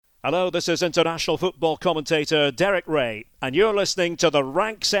Hello, this is international football commentator Derek Ray, and you're listening to the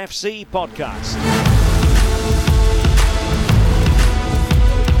Ranks FC podcast.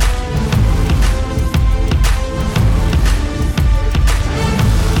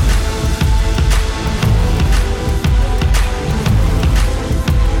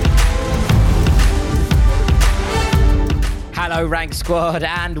 Hello Ranks Squad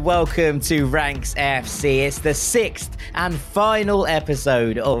and welcome to Ranks FC. It's the sixth and final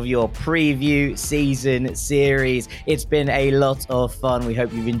episode of your preview season series. It's been a lot of fun. We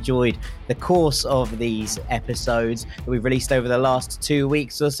hope you've enjoyed the course of these episodes that we've released over the last 2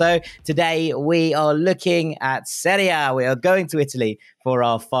 weeks or so. Today we are looking at Serie A. We are going to Italy for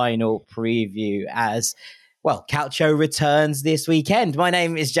our final preview as Calcio returns this weekend. My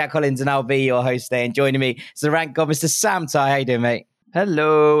name is Jack Collins and I'll be your host today. And joining me is the rank god, Mr. Sam Ty. How you doing, mate?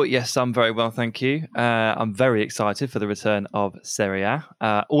 Hello. Yes, I'm very well, thank you. I'm very excited for the return of Serie A.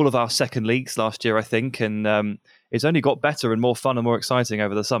 All of our second leagues last year, I think, and it's only got better and more fun and more exciting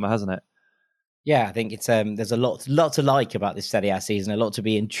over the summer, hasn't it? Yeah, I think it's there's a lot to like about this Serie A season, a lot to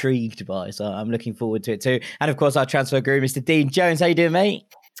be intrigued by. So I'm looking forward to it too. And of course, our transfer guru, Mr. Dean Jones. How you doing, mate?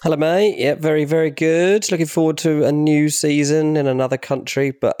 Hello, mate. Yeah, very, very good. Looking forward to a new season in another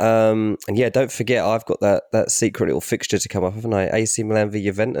country. But and yeah, don't forget, I've got that secret little fixture to come up, haven't I? AC Milan v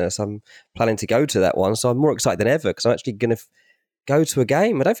Juventus. I'm planning to go to that one, so I'm more excited than ever because I'm actually going to go to a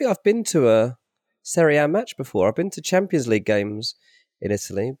game. I don't think I've been to a Serie A match before. I've been to Champions League games in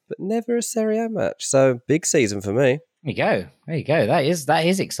Italy, but never a Serie A match. So big season for me. There you go. That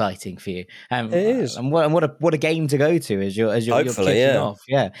is exciting for you. It is. And what a game to go to as you're kicking off.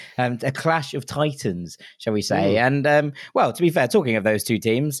 Yeah. A clash of titans, shall we say? And to be fair, talking of those two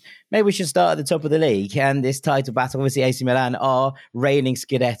teams, maybe we should start at the top of the league. And this title battle, obviously, AC Milan are reigning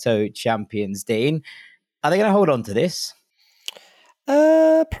Scudetto champions. Dean, are they going to hold on to this?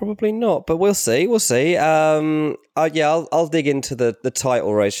 Probably not, but we'll see. I'll dig into the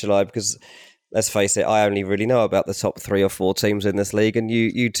title race, shall I? Because let's face it, I only really know about the top 3 or 4 teams in this league, and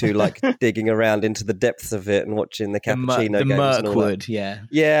you two like digging around into the depths of it and watching the cappuccino games and all that.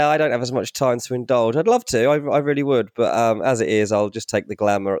 Yeah, I don't have as much time to indulge. I'd love to, I really would, but as it is, I'll just take the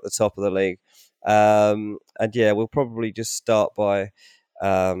glamour at the top of the league. And yeah, we'll probably just start by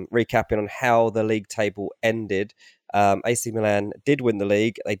recapping on how the league table ended. AC Milan did win the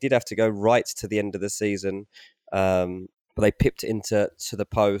league. They did have to go right to the end of the season, but they pipped into the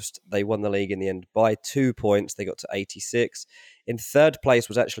post. They won the league in the end by 2 points. They got to 86. In third place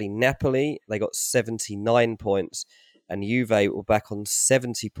was actually Napoli. They got 79 points. And Juve were back on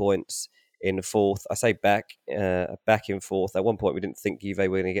 70 points in fourth. I say back in fourth. At one point, we didn't think Juve were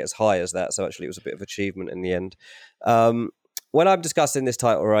going to get as high as that. So actually, it was a bit of achievement in the end. When I'm discussing this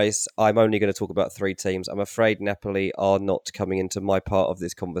title race, I'm only going to talk about 3 teams. I'm afraid Napoli are not coming into my part of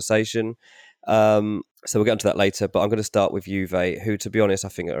this conversation. So we'll get into that later, but I'm going to start with Juve, who, to be honest, I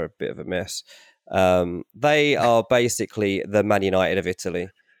think are a bit of a mess. They are basically the Man United of Italy.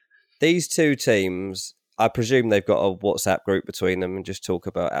 These two teams, I presume they've got a WhatsApp group between them and just talk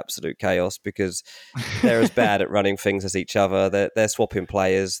about absolute chaos because they're as bad at running things as each other. They're swapping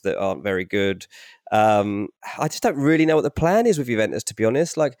players that aren't very good. I just don't really know what the plan is with Juventus, to be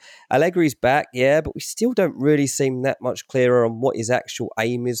honest. Like, Allegri's back, yeah, but we still don't really seem that much clearer on what his actual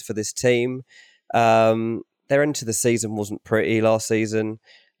aim is for this team. Their end to the season wasn't pretty last season.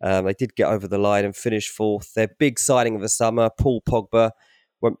 They did get over the line and finish fourth. Their big signing of the summer, Paul Pogba,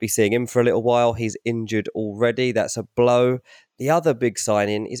 won't be seeing him for a little while. He's injured already. That's a blow. The other big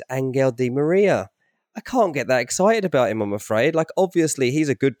signing is Angel Di Maria. I can't get that excited about him, I'm afraid. Like, obviously, he's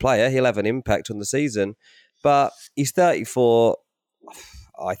a good player. He'll have an impact on the season. But he's 34.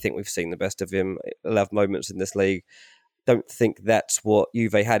 I think we've seen the best of him. He'll have moments in this league. Don't think that's what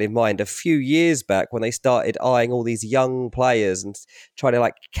Juve had in mind a few years back when they started eyeing all these young players and trying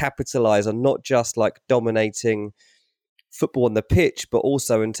to capitalize on not just dominating football on the pitch, but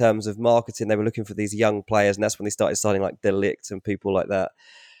also in terms of marketing. They were looking for these young players, and that's when they started signing De Ligt and people like that.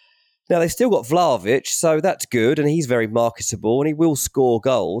 Now, they've still got Vlahovic, so that's good, and he's very marketable, and he will score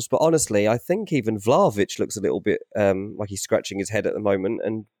goals. But honestly, I think even Vlahovic looks a little bit like he's scratching his head at the moment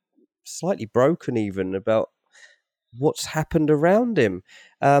and slightly broken even about what's happened around him.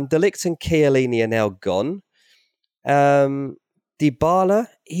 De Ligt and Chiellini are now gone. Dybala,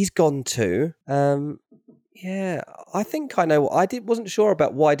 he's gone too. Yeah, I think I know. Wasn't sure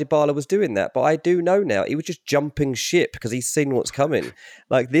about why Dybala was doing that, but I do know now. He was just jumping ship because he's seen what's coming.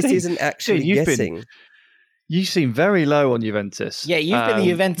 This isn't actually guessing. You seem very low on Juventus. Yeah, you've been the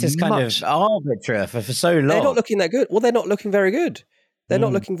Juventus kind of arbiter for so long. They're not looking that good. Well, they're not looking very good. They're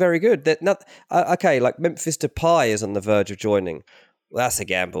not looking very good. They're not, okay, Memphis Depay is on the verge of joining. Well, that's a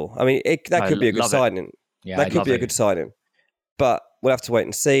gamble. I mean, that could be a good signing. Yeah, that could be a good signing. But we'll have to wait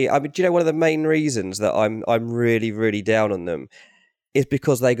and see. I mean, do you know one of the main reasons that I'm really, really down on them is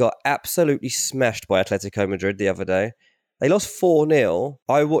because they got absolutely smashed by Atletico Madrid the other day. They lost 4-0.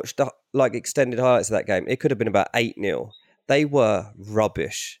 I watched extended highlights of that game. It could have been about 8-0. They were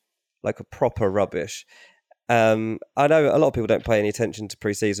rubbish, like a proper rubbish. I know a lot of people don't pay any attention to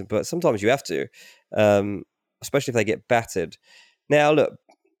pre-season, but sometimes you have to, especially if they get battered. Now, look,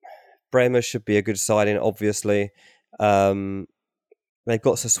 Bremer should be a good signing, obviously. They've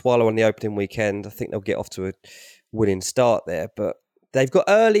got Sassuolo on the opening weekend. I think they'll get off to a winning start there, but they've got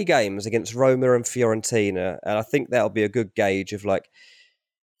early games against Roma and Fiorentina, and I think that'll be a good gauge of like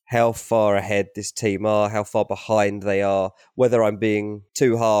how far ahead this team are, how far behind they are, whether I'm being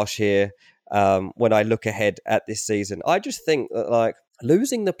too harsh here when I look ahead at this season. I just think that like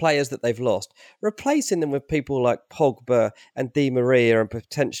losing the players that they've lost, replacing them with people like Pogba and Di Maria and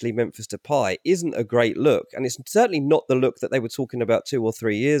potentially Memphis Depay isn't a great look. And it's certainly not the look that they were talking about 2 or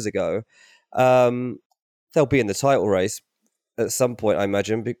 3 years ago. They'll be in the title race at some point, I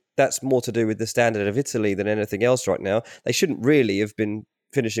imagine. But that's more to do with the standard of Italy than anything else right now. They shouldn't really have been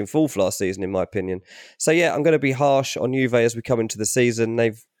finishing fourth last season, in my opinion. So yeah, I'm going to be harsh on Juve as we come into the season.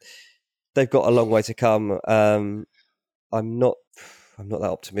 They've got a long way to come. I'm not that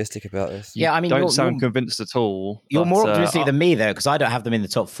optimistic about this. Yeah, I mean, don't sound convinced at all. You're more optimistic than me, though, because I don't have them in the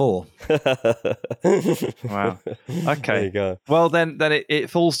top 4. Wow. Okay. There you go. Well, then it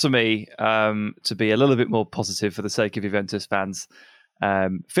falls to me to be a little bit more positive for the sake of Juventus fans.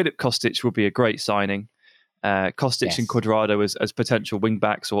 Filip Kostic will be a great signing. Kostic and Cuadrado as potential wing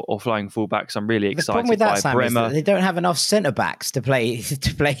backs or flying full backs. I'm really excited. The problem with that, Sam, is that they don't have enough centre backs to play 3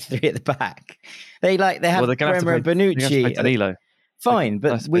 at the back. They have Bremer and Bonucci. Danilo. Fine,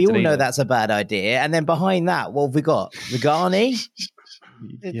 but we all know that's a bad idea. And then behind that, what have we got? Regani?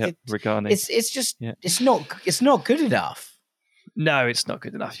 Regani. It's not good enough. No, it's not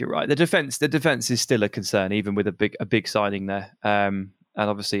good enough. You're right. The defense is still a concern, even with a big signing there. And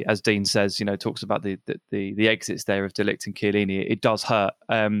obviously, as Dean says, talks about the exits there of De Ligt and Chiellini. It does hurt.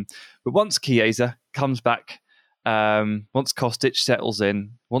 But once Chiesa comes back, once Kostic settles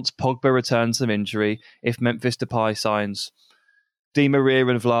in, once Pogba returns from injury, if Memphis Depay signs, Di Maria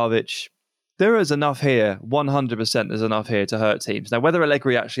and Vlahovic, there is enough here. 100% there's enough here to hurt teams. Now, whether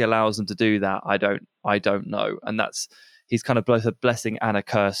Allegri actually allows them to do that, I don't know. And he's kind of both a blessing and a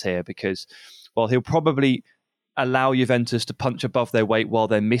curse here, because while he'll probably allow Juventus to punch above their weight while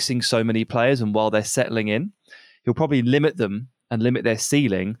they're missing so many players and while they're settling in, he'll probably limit them and limit their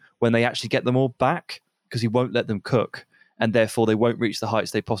ceiling when they actually get them all back, because he won't let them cook, and therefore they won't reach the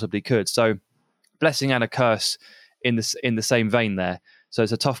heights they possibly could. So, blessing and a curse in the same vein there. So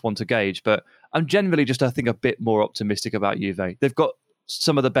it's a tough one to gauge, but I'm generally just, I think, a bit more optimistic about Juve. They've got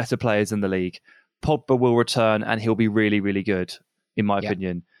some of the better players in the league. Pogba will return and he'll be really, really good, in my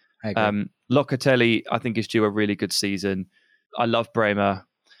opinion. I agree. Locatelli, I think, is due a really good season. I love Bremer,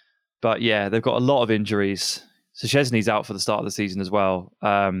 but yeah, they've got a lot of injuries. So Szczesny's out for the start of the season as well.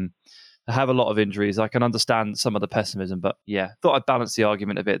 They have a lot of injuries. I can understand some of the pessimism, but yeah, thought I'd balance the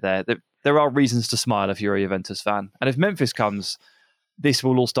argument a bit there. There are reasons to smile if you're a Juventus fan. And if Memphis comes, this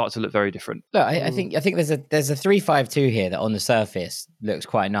will all start to look very different. Look, I think there's a 3-5-2 here that on the surface looks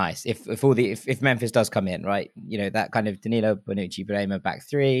quite nice. If Memphis does come in, right, that kind of Danilo, Bonucci, Bremer back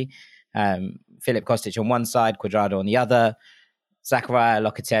 3, Filip Kostic on one side, Cuadrado on the other, Zakaria,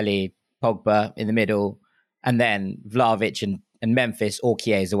 Locatelli, Pogba in the middle, and then Vlahovic and Memphis or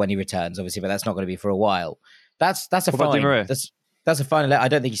Chiesa when he returns, obviously, but that's not going to be for a while. That's a fine. That's a fine. I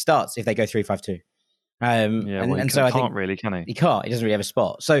don't think he starts if they go 3-5-2. So I think really, can he? He can't. He doesn't really have a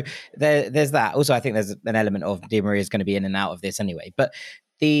spot. So there's that. Also, I think there's an element of Di Maria is going to be in and out of this anyway. But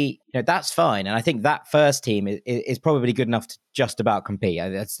that's fine, and I think that first team is probably good enough to just about compete.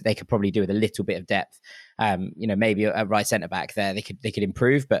 They could probably do with a little bit of depth. Maybe a right centre back there. They could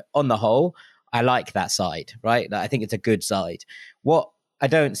improve, but on the whole, I like that side. Right, I think it's a good side. What I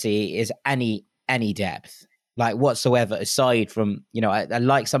don't see is any depth. Like whatsoever, aside from, I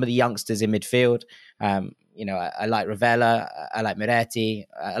like some of the youngsters in midfield. I like Ravella, I like Miretti,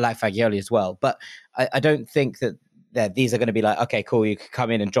 I like Fagioli as well. But I don't think that these are going to be like, okay, cool, you could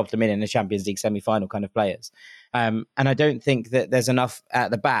come in and drop them in the Champions League semi-final kind of players. And I don't think that there's enough at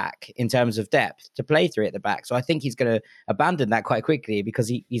the back in terms of depth to play 3 at the back. So I think he's going to abandon that quite quickly, because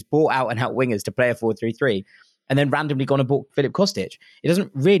he's bought out and out wingers to play a 4-3-3 and then randomly gone and bought Filip Kostic. It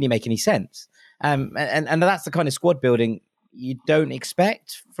doesn't really make any sense. And that's the kind of squad building you don't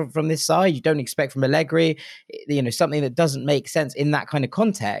expect from this side. You don't expect from Allegri. Something that doesn't make sense in that kind of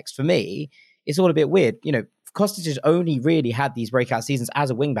context. For me, it's all a bit weird. Kostic has only really had these breakout seasons as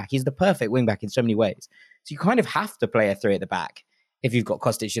a wing back. He's the perfect wing back in so many ways. So you kind of have to play a three at the back if you've got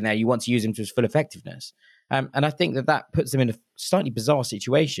Kostic in there. You want to use him to his full effectiveness. And I think that puts them in a slightly bizarre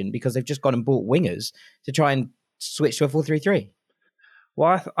situation because they've just gone and bought wingers to try and switch to a 4-3-3.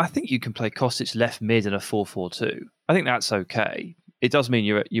 Well, I think you can play Kostic left mid in a 4-4-2. I think that's okay. It does mean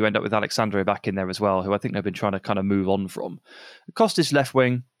you end up with Alexandre back in there as well, who I think they've been trying to kind of move on from. Kostic left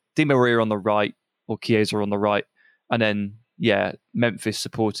wing, Di Maria on the right, or Chiesa on the right, and then, Memphis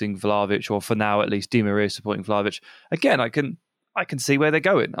supporting Vlahovic, or for now at least, Di Maria supporting Vlahovic. Again, I can see where they're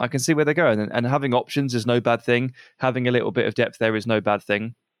going. And having options is no bad thing. Having a little bit of depth there is no bad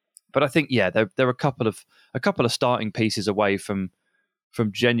thing. But I think, they're a couple of starting pieces away from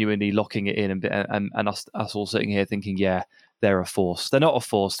genuinely locking it in and us all sitting here thinking, they're a force. They're not a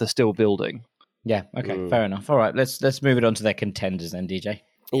force. They're still building. Yeah. Okay. Fair enough. All right. Let's move it on to their contenders then, DJ.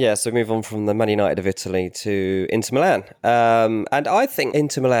 Yeah, so move on from the Man United of Italy to Inter Milan. And I think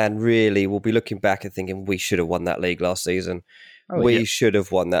Inter Milan really will be looking back and thinking, we should have won that league last season. We should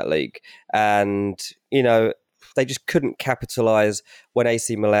have won that league. And, they just couldn't capitalise when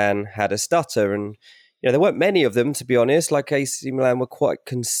AC Milan had a stutter. And, there weren't many of them, to be honest. Like AC Milan were quite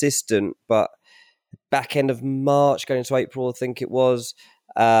consistent, but back end of March, going into April, I think it was,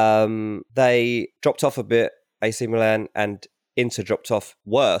 they dropped off a bit, AC Milan, and Inter dropped off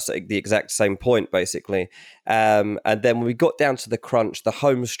worse at the exact same point, basically. And then when we got down to the crunch, the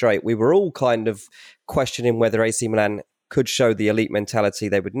home straight, we were all kind of questioning whether AC Milan could show the elite mentality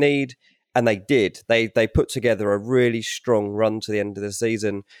they would need. And they did. They put together a really strong run to the end of the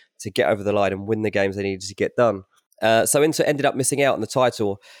season to get over the line and win the games they needed to get done. So Inter ended up missing out on the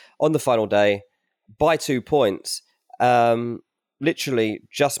title on the final day by 2 points. Literally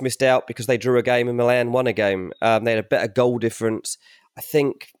just missed out because they drew a game and Milan won a game. They had a better goal difference. I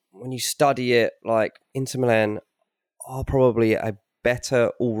think when you study it, like Inter Milan are probably a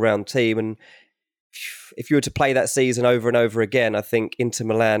better all-round team. And if you were to play that season over and over again, I think Inter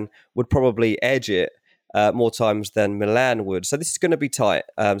Milan would probably edge it more times than Milan would. So this is going to be tight,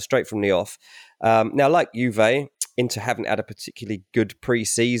 straight from the off. Now, like Juve, Inter haven't had a particularly good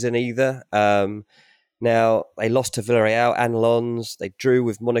pre-season either. Now, they lost to Villarreal and Lens. They drew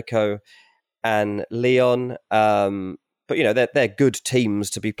with Monaco and Lyon. But, they're good teams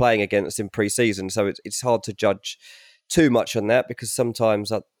to be playing against in pre-season. So it's hard to judge too much on that because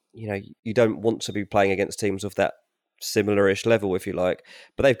sometimes, you don't want to be playing against teams of that similar-ish level, if you like.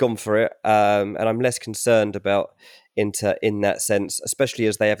 But they've gone for it. And I'm less concerned about Inter in that sense, especially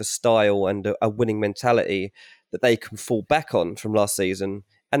as they have a style and a winning mentality that they can fall back on from last season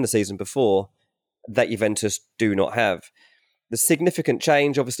and the season before that Juventus do not have. The significant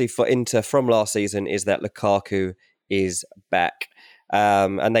change, obviously, for Inter from last season is that Lukaku is back.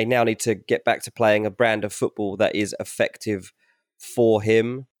 And they now need to get back to playing a brand of football that is effective for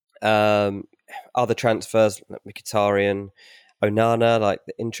him. Other transfers, like Mkhitaryan, Onana, like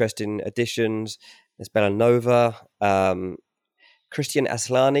the interesting additions. There's Belanova, Christian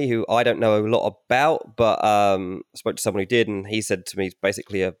Aslani, who I don't know a lot about, but I spoke to someone who did, and he said to me,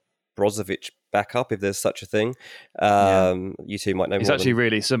 basically a Brozovic backup, if there's such a thing. You two might know he's more. Actually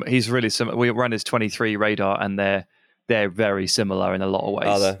really he's really similar. We ran his 23 radar, and they're very similar in a lot of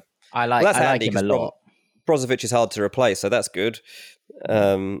ways. I like him a lot. Brozovic is hard to replace, so that's good.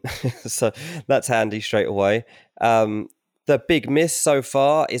 So that's handy straight away. The big miss so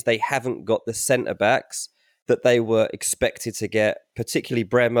far is they haven't got the centre-backs that they were expected to get, particularly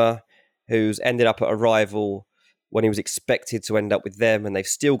Bremer, who's ended up at a rival when he was expected to end up with them, and they've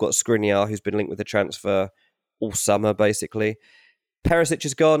still got Skriniar, who's been linked with the transfer all summer, basically. Perisic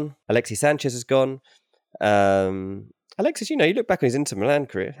is gone. Alexis Sanchez is gone. Alexis, you look back on his Inter Milan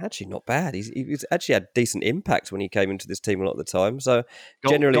career, actually not bad. He's actually had decent impact when he came into this team a lot of the time. So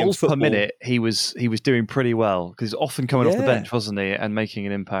generally, goals football, per minute, he was doing pretty well because often coming off the bench, wasn't he, and making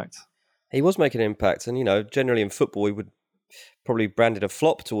an impact. He was making an impact, and generally in football, he would probably branded a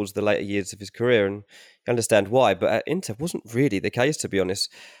flop towards the later years of his career, and you understand why. But at Inter, wasn't really the case, to be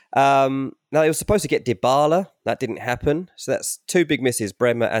honest. Now they were supposed to get Dybala, that didn't happen. So that's two big misses,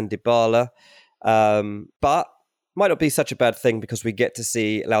 Bremer and Dybala. But might not be such a bad thing because we get to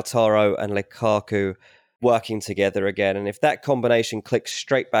see Lautaro and Lukaku working together again. And if that combination clicks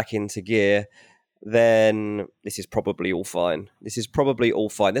straight back into gear, then this is probably all fine.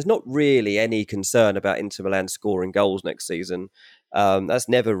 There's not really any concern about Inter Milan scoring goals next season. That's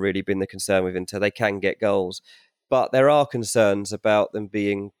never really been the concern with Inter. They can get goals. But there are concerns about them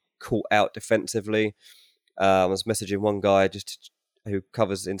being caught out defensively. I was messaging one guy who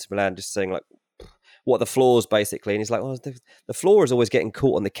covers Inter Milan, just saying, like, what are the flaws, basically. And he's like, well, the flaw is always getting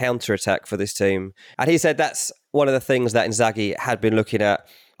caught on the counter-attack for this team. And he said that's one of the things that Inzaghi had been looking at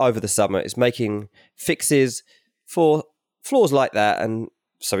over the summer, is making fixes for flaws like that. And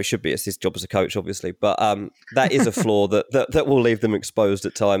so he should be, it's his job as a coach, obviously. But that is a flaw that will leave them exposed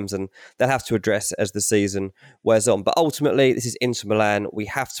at times, and they'll have to address as the season wears on. But ultimately, this is Inter Milan. We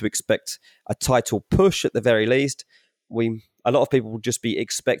have to expect a title push at the very least. A lot of people will just be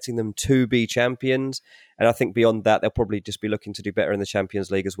expecting them to be champions. And I think beyond that, they'll probably just be looking to do better in the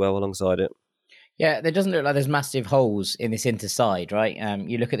Champions League as well alongside it. Yeah, there doesn't look like there's massive holes in this Inter side, right?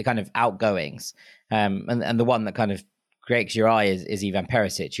 You look at the kind of outgoings, and the one that kind of breaks your eye is Ivan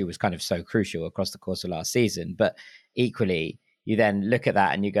Perisic, who was kind of so crucial across the course of last season. But equally, you then look at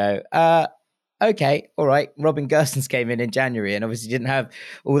that and you go, okay, all right. Robin Gosens came in January and obviously didn't have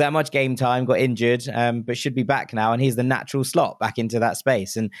all that much game time, got injured, but should be back now. And he's the natural slot back into that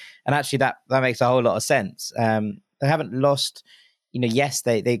space. And actually that makes a whole lot of sense. They haven't lost, yes,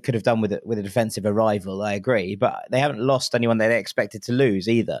 they could have done with a defensive arrival, I agree, but they haven't lost anyone that they expected to lose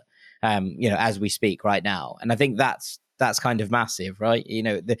either, as we speak right now. And I think that's kind of massive, right?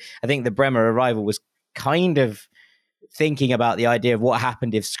 I think the Bremer arrival was kind of thinking about the idea of what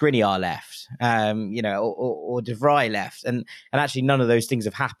happened if Skriniar left, or De Vrij left, and actually none of those things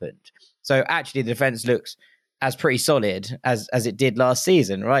have happened. So actually, the defense looks as pretty solid as it did last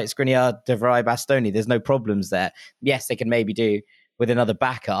season, right? Skriniar, De Vrij, Bastoni, there's no problems there. Yes, they can maybe do with another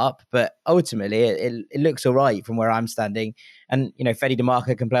backup, but ultimately it looks all right from where I'm standing. And Fede De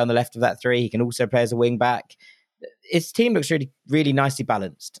Marco can play on the left of that three. He can also play as a wing back. His team looks really, really nicely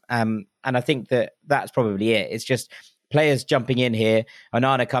balanced. And I think that's probably it. It's just players jumping in here.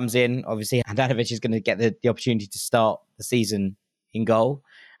 Onana comes in. Obviously, Handanovic is going to get the opportunity to start the season in goal.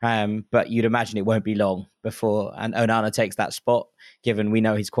 But you'd imagine it won't be long before Onana takes that spot, given we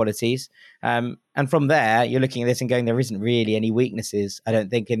know his qualities. And from there, you're looking at this and going, there isn't really any weaknesses, I don't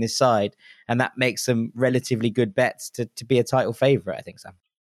think, in this side. And that makes them relatively good bets to be a title favourite, I think, Sam.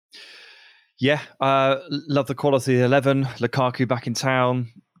 Yeah, love the quality of the 11. Lukaku back in town,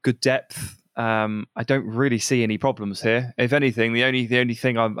 good depth. I don't really see any problems here. If anything, the only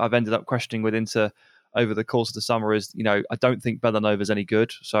thing I've ended up questioning with Inter over the course of the summer is, I don't think Bellanova's any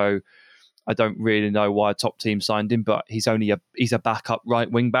good. So I don't really know why a top team signed him, but he's a backup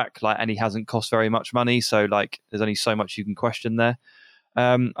right wing back, and he hasn't cost very much money. So there's only so much you can question there.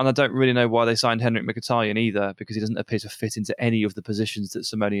 And I don't really know why they signed Henrik Mkhitaryan either, because he doesn't appear to fit into any of the positions that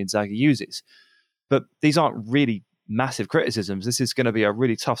Simone Inzaghi uses. But these aren't really massive criticisms. This is going to be a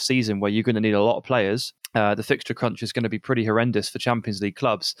really tough season where you're going to need a lot of players. The fixture crunch is going to be pretty horrendous for Champions League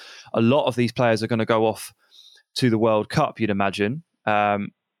clubs. A lot of these players are going to go off to the World Cup, you'd imagine.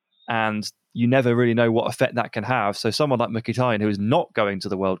 And you never really know what effect that can have. So someone like Mkhitaryan, who is not going to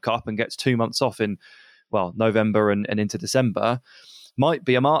the World Cup and gets 2 months off in, November and into December, might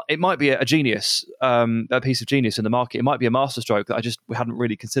be a genius, a piece of genius in the market. It might be a masterstroke that we hadn't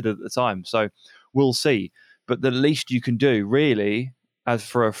really considered at the time. So we'll see. But the least you can do, really, as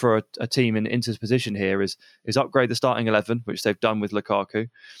for a team in Inter's position here, is upgrade the starting 11, which they've done with Lukaku,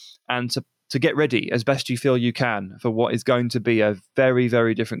 and to get ready as best you feel you can for what is going to be a very,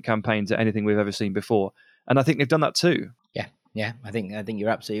 very different campaign to anything we've ever seen before. And I think they've done that too. Yeah, I think you're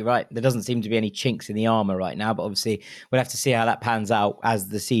absolutely right. There doesn't seem to be any chinks in the armour right now, but obviously we'll have to see how that pans out as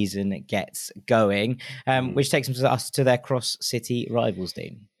the season gets going, which takes us to their cross-city rivals,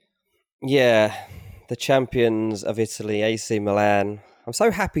 Dean. Yeah, the champions of Italy, AC Milan. I'm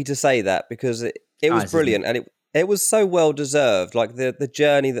so happy to say that because it was brilliant and it was so well deserved. Like the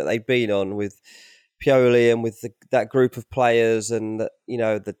journey that they've been on with Pioli and with that group of players, and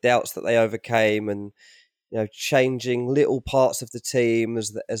the doubts that they overcame, and changing little parts of the team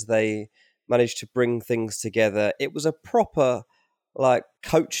as they managed to bring things together. It was a proper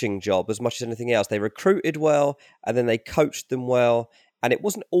coaching job as much as anything else. They recruited well and then they coached them well. And it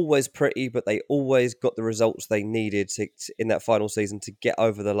wasn't always pretty, but they always got the results they needed to in that final season to get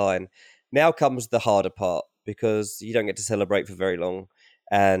over the line. Now comes the harder part, because you don't get to celebrate for very long.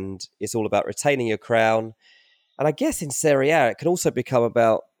 And it's all about retaining your crown. And I guess in Serie A, it can also become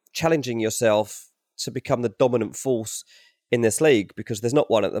about challenging yourself to become the dominant force in this league, because there's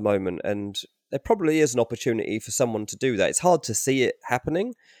not one at the moment. And there probably is an opportunity for someone to do that. It's hard to see it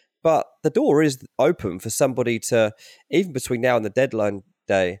happening, but the door is open for somebody to, even between now and the deadline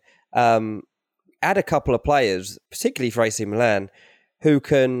day, add a couple of players, particularly for AC Milan, who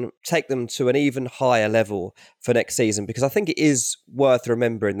can take them to an even higher level for next season. Because I think it is worth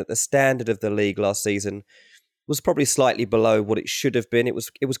remembering that the standard of the league last season was probably slightly below what it should have been. It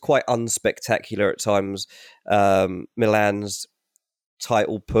was quite unspectacular at times, Milan's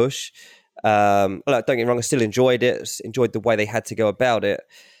title push. Don't get me wrong, I still enjoyed it, enjoyed the way they had to go about it.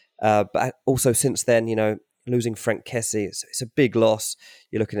 But also since then, losing Frank Kessie, it's a big loss.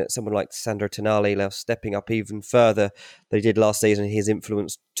 You're looking at someone like Sandro Tonali now stepping up even further than he did last season, his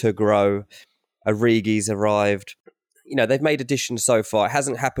influence to grow. Origi's arrived. They've made additions so far. It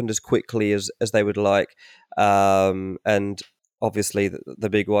hasn't happened as quickly as they would like. And obviously the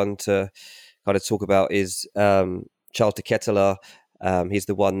big one to kind of talk about is Charles de Ketelaere. He's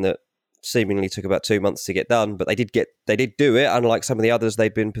the one that seemingly took about 2 months to get done, but they did do it, unlike some of the others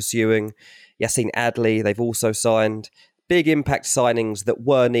they've been pursuing. Yassine Adli, they've also signed. Big impact signings that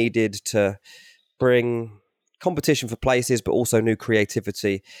were needed to bring competition for places, but also new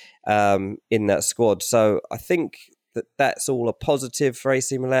creativity in that squad. So I think that's all a positive for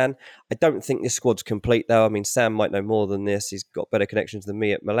AC Milan. I don't think this squad's complete, though. I mean, Sam might know more than this. He's got better connections than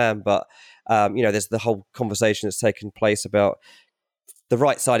me at Milan, but there's the whole conversation that's taken place about the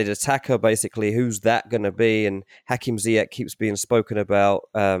right-sided attacker, basically. Who's that going to be? And Hakim Ziyech keeps being spoken about.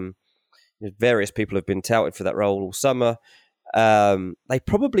 Various people have been touted for that role all summer. They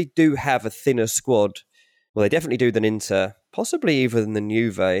probably do have a thinner squad. Well, they definitely do than Inter, possibly even than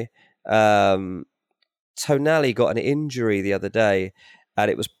Juve. Tonali got an injury the other day,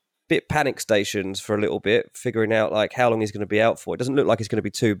 and it was a bit panic stations for a little bit, figuring out like how long he's going to be out for. It doesn't look like it's going to be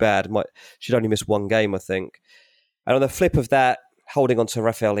too bad. Should only miss one game, I think. And on the flip of that, holding on to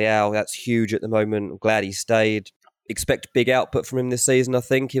Rafael Leao, that's huge at the moment. I'm glad he stayed. Expect big output from him this season, I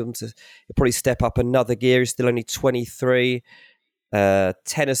think. He'll probably step up another gear. He's still only 23. 10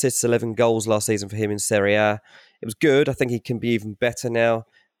 assists, 11 goals last season for him in Serie A. It was good. I think he can be even better now.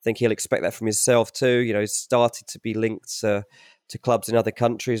 I think he'll expect that from himself too. He's started to be linked to clubs in other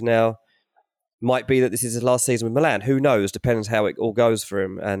countries now. Might be that this is his last season with Milan. Who knows? Depends how it all goes for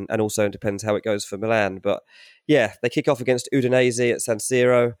him, and also depends how it goes for Milan. But yeah, they kick off against Udinese at San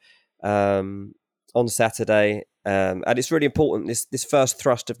Siro on Saturday, and it's really important. This first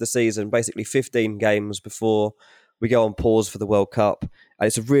thrust of the season, basically 15 games before we go on pause for the World Cup, and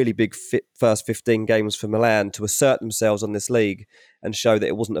it's a really big first 15 games for Milan to assert themselves on this league and show that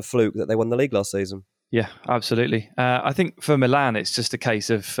it wasn't a fluke that they won the league last season. Yeah, absolutely. I think for Milan, it's just a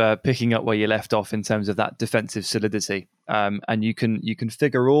case of picking up where you left off in terms of that defensive solidity. And you can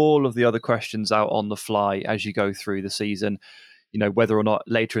figure all of the other questions out on the fly as you go through the season. Whether or not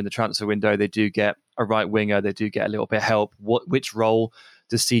later in the transfer window they do get a right winger, they do get a little bit of help. Which role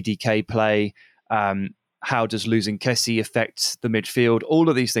does CDK play? How does losing Kessie affect the midfield? All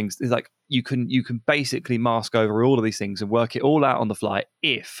of these things, like you can basically mask over all of these things and work it all out on the fly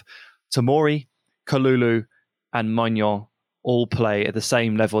if Tomori, Kalulu and Maignan all play at the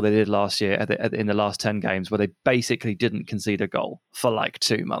same level they did last year in the last 10 games, where they basically didn't concede a goal for like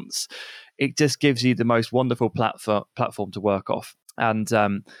 2 months. It just gives you the most wonderful platform to work off. And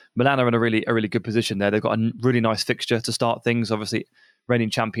Milan are in a really good position there. They've got a really nice fixture to start things. Obviously,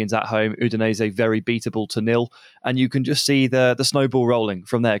 reigning champions at home, Udinese very beatable to 0, and you can just see the snowball rolling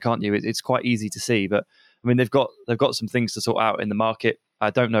from there, can't you? It's quite easy to see, but I mean they've got some things to sort out in the market.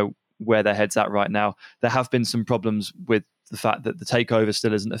 I don't know where their head's at right now. There have been some problems with the fact that the takeover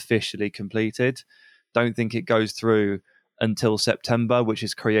still isn't officially completed. Don't think it goes through until September, which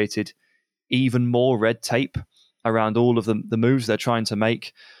has created even more red tape around all of the moves they're trying to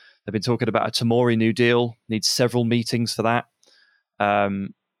make. They've been talking about a Tomori new deal, needs several meetings for that.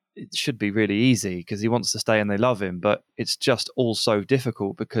 It should be really easy because he wants to stay and they love him, but it's just all so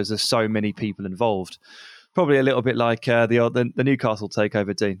difficult because there's so many people involved. Probably a little bit like the Newcastle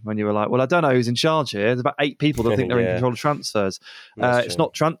takeover, Dean, when you were like, well, I don't know who's in charge here. There's about 8 people that think they're in control of transfers. It's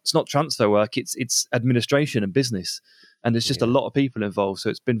not transfer work. It's administration and business. And there's just a lot of people involved. So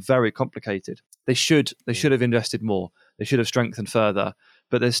it's been very complicated. They should have invested more. They should have strengthened further,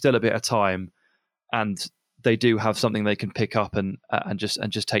 but there's still a bit of time, and they do have something they can pick up and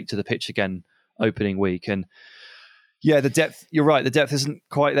just take to the pitch again opening week. And yeah, the depth, you're right. The depth isn't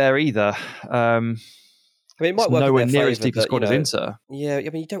quite there either. I mean, it might work nowhere in near their as deep a squad as Inter. Yeah, I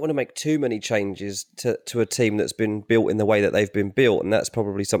mean, you don't want to make too many changes to a team that's been built in the way that they've been built, and that's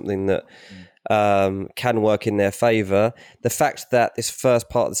probably something that can work in their favour. The fact that this first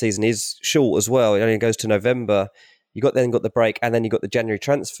part of the season is short as well, it only goes to November. You got the break, and then you got the January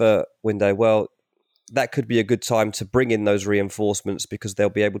transfer window. Well, that could be a good time to bring in those reinforcements because they'll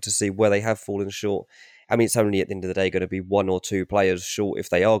be able to see where they have fallen short. I mean, it's only at the end of the day going to be 1 or 2 players short if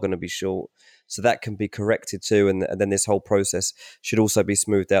they are going to be short. So that can be corrected too. And then this whole process should also be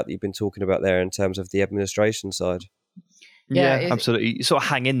smoothed out that you've been talking about there in terms of the administration side. Yeah, absolutely. You sort of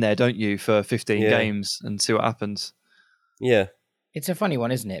hang in there, don't you, for 15 games and see what happens. Yeah. It's a funny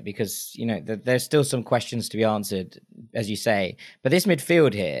one, isn't it? Because, there's still some questions to be answered. as you say. But this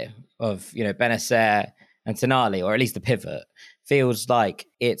midfield here of, Benacer and Tonali, or at least the pivot, feels like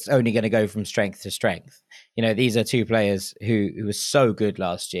it's only going to go from strength to strength. These are two players who were so good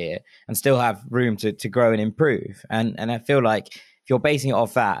last year and still have room to grow and improve. And I feel like if you're basing it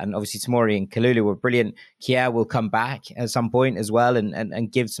off that, and obviously Tomori and Kalulu were brilliant, Kier will come back at some point as well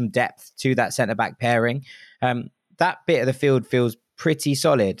and give some depth to that centre-back pairing. That bit of the field feels pretty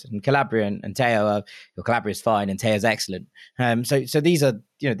solid, and Calabria and Teo Calabria's fine and Teo's excellent. So these are,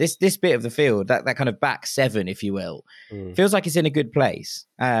 this bit of the field, that kind of back seven, if you will, feels like it's in a good place.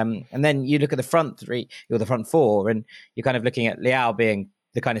 And then you look at the front three or the front four, and you're kind of looking at Leao being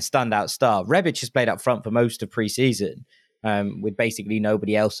the kind of standout star. Rebic has played up front for most of pre-season with basically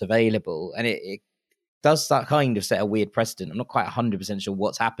nobody else available, and it does that kind of set a weird precedent. I'm not quite 100% sure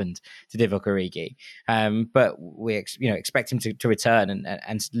what's happened to Divock Origi, but we expect him to return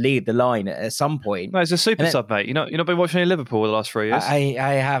and lead the line at some point. No, he's a super sub, mate. You've not been watching any Liverpool the last 3 years?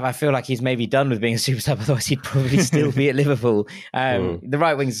 I have. I feel like he's maybe done with being a super sub, otherwise he'd probably still be at Liverpool. The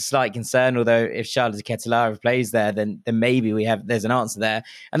right wing's a slight concern, although if Charles Ketelaere plays there, then maybe there's an answer there.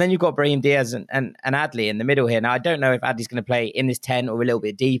 And then you've got Brahim Diaz and Adli in the middle here. Now, I don't know if Adli's going to play in this 10 or a little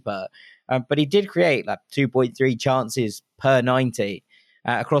bit deeper. But he did create like 2.3 chances per 90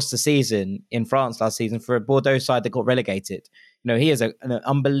 across the season in France last season for a Bordeaux side that got relegated. He has an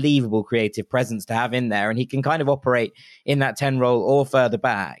unbelievable creative presence to have in there, and he can kind of operate in that 10 role or further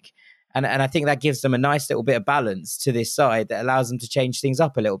back. And I think that gives them a nice little bit of balance to this side that allows them to change things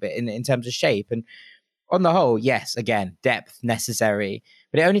up a little bit in terms of shape. And on the whole, yes, again, depth necessary,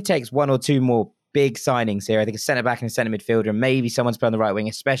 but it only takes one or two more big signings here. I think a centre-back and a centre midfielder, and maybe someone's playing on the right wing,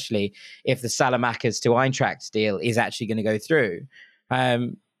 especially if the Salamanca's to Eintracht deal is actually going to go through.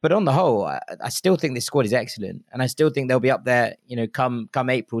 But on the whole, I still think this squad is excellent, and I still think they'll be up there, come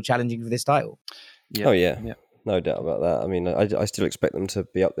April, challenging for this title. Yeah. Oh, yeah. No doubt about that. I mean, I still expect them to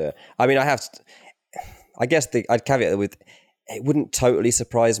be up there. I mean, I guess I'd caveat it with, it wouldn't totally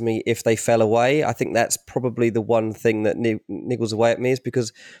surprise me if they fell away. I think that's probably the one thing that niggles away at me, is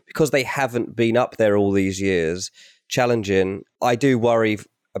because they haven't been up there all these years challenging. I do worry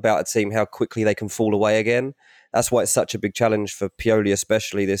about a team how quickly they can fall away again. That's why it's such a big challenge for Pioli,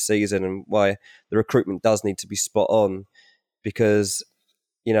 especially this season, and why the recruitment does need to be spot on, because,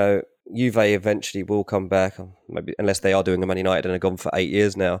 Juve eventually will come back, maybe unless they are doing a Man United and are gone for 8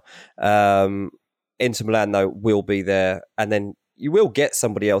 years now. Inter Milan, though, will be there, and then you will get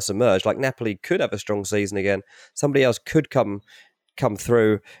somebody else emerge. Like Napoli could have a strong season again. Somebody else could come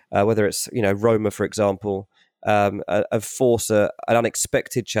through, whether it's Roma, for example, force an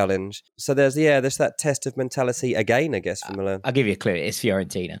unexpected challenge. So there's that test of mentality again, I guess, for Milan. I'll give you a clue. It's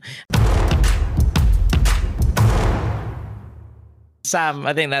Fiorentina. Sam,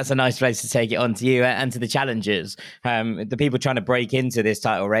 I think that's a nice place to take it on to you and to the challengers, the people trying to break into this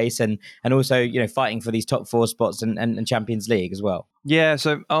title race and also, fighting for these top four spots and Champions League as well. Yeah,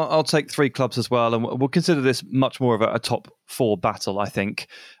 so I'll take three clubs as well, and we'll consider this much more of a top four battle, I think.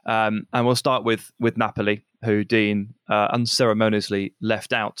 And we'll start with Napoli, who Dean unceremoniously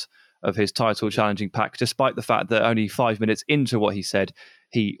left out of his title challenging pack, despite the fact that only 5 minutes into what he said,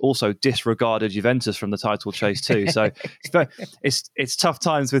 he also disregarded Juventus from the title chase too. So it's tough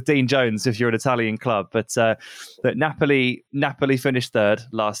times with Dean Jones if you're an Italian club. But Napoli finished third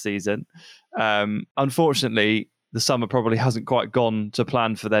last season. Unfortunately, the summer probably hasn't quite gone to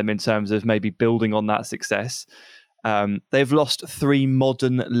plan for them in terms of maybe building on that success. They've lost three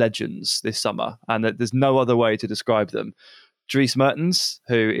modern legends this summer, and there's no other way to describe them. Dries Mertens,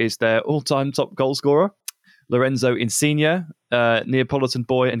 who is their all-time top goal scorer, Lorenzo Insigne, Neapolitan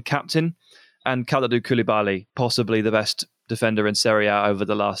boy and captain, and Kalidou Koulibaly, possibly the best defender in Serie A over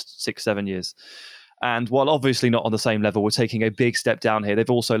the last 6-7 years. And while obviously not on the same level, we're taking a big step down here. They've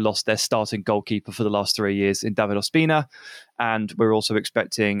also lost their starting goalkeeper for the last 3 years in David Ospina. And we're also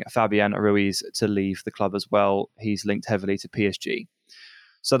expecting Fabian Ruiz to leave the club as well. He's linked heavily to PSG.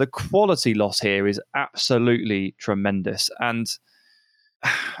 So the quality loss here is absolutely tremendous. And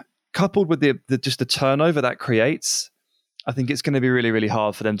coupled with the turnover that creates, I think it's going to be really, really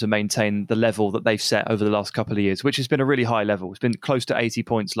hard for them to maintain the level that they've set over the last couple of years, which has been a really high level. It's been close to 80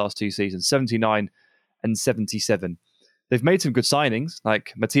 points last two seasons, 79 and 77. They've made some good signings,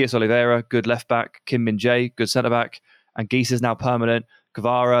 like Matias Oliveira, good left back, Kim Min-jae, good centre back, and Geese is now permanent.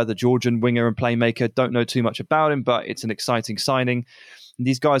 Kvara, the Georgian winger and playmaker, don't know too much about him, but it's an exciting signing. And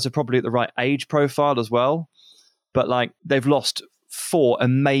these guys are probably at the right age profile as well. But they've lost four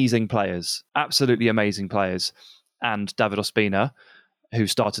amazing players, absolutely amazing players, and David Ospina, who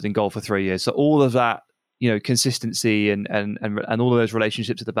started in goal for 3 years. So all of that, consistency and all of those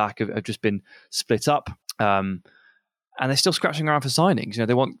relationships at the back have just been split up. and they're still scratching around for signings. You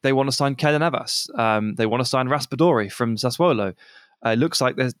know, they want to sign Keylor Navas. They want to sign Raspadori from Sassuolo. It looks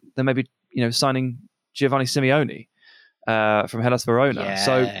like they may be, you know, signing Giovanni Simeone from Hellas Verona. Yes,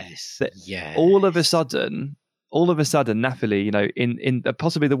 so all of a sudden, Napoli, you know, in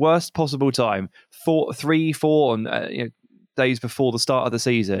possibly the worst possible time, 4 days before the start of the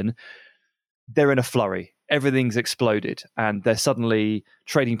season, they're in a flurry. Everything's exploded, and they're suddenly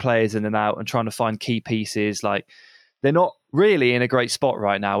trading players in and out and trying to find key pieces. Like, they're not really in a great spot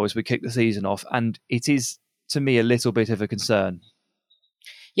right now as we kick the season off, and it is, to me, a little bit of a concern.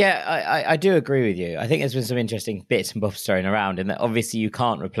 Yeah, I do agree with you. I think there's been some interesting bits and bobs thrown around, in that obviously you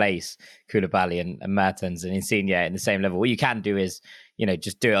can't replace Koulibaly and Mertens and Insigne in the same level. What you can do is, you know,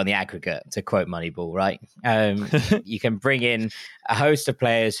 just do it on the aggregate, to quote Moneyball, right? You can bring in a host of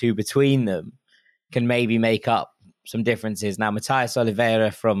players who between them can maybe make up some differences. Now, Matthias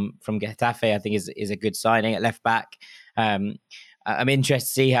Oliveira from Getafe, I think, is a good signing at left back. I'm interested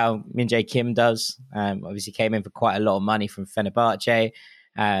to see how Min-Jae Kim does. Obviously came in for quite a lot of money from Fenerbahce.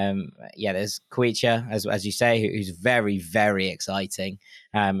 There's Koicha, as you say, who's very, very exciting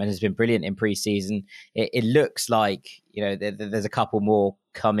and has been brilliant in pre-season. It looks like, you know, there's a couple more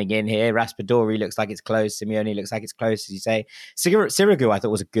coming in here. Raspadori looks like it's close. Simeone looks like it's close, as you say. Sirigu, I thought,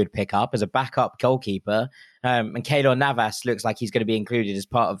 was a good pickup as a backup goalkeeper. And Keylor Navas looks like he's going to be included as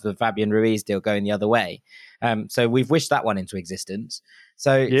part of the Fabian Ruiz deal going the other way. So we've wished that one into existence.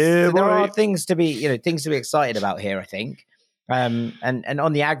 So there are things to be excited about here, I think. And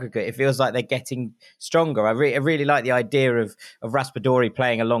on the aggregate, it feels like they're getting stronger. I really like the idea of Raspadori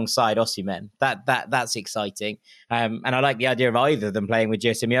playing alongside Osimhen. That's exciting. And I like the idea of either of them playing with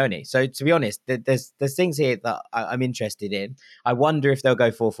Gio Simeone. So to be honest, there's things here that I'm interested in. I wonder if they'll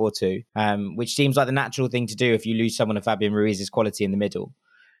go 4-4-2, which seems like the natural thing to do if you lose someone of Fabian Ruiz's quality in the middle.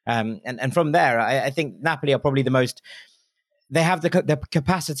 And from there, I think Napoli are probably the most. They have the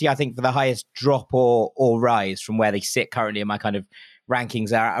capacity, I think, for the highest drop or rise from where they sit currently in my kind of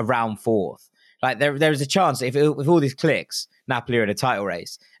rankings are around fourth. Like there is a chance that if all this clicks, Napoli are in a title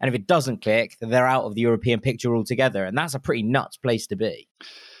race. And if it doesn't click, then they're out of the European picture altogether. And that's a pretty nuts place to be.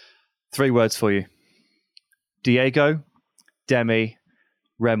 3 words for you. Diego, Demi,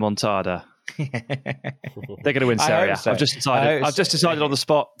 remontada. They're going to win Serie A. So. I've just decided on the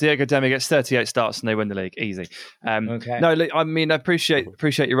spot. Diego Demi gets 38 starts and they win the league. Easy. Okay. No, I mean, I appreciate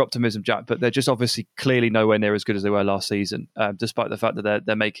your optimism, Jack, but they're just obviously clearly nowhere near as good as they were last season, despite the fact that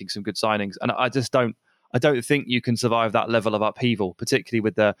they're making some good signings. And I don't think you can survive that level of upheaval, particularly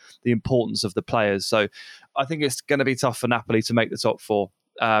with the importance of the players. So I think it's going to be tough for Napoli to make the top 4.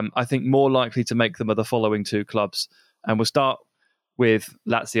 I think more likely to make them are the following 2 clubs. And we'll start with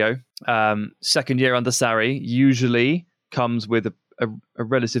Lazio. Second year under Sarri usually comes with a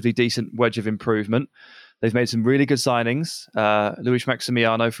relatively decent wedge of improvement. They've made some really good signings. Luis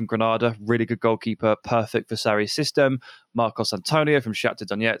Maximiano from Granada, really good goalkeeper, perfect for Sarri's system. Marcos Antonio from Shakhtar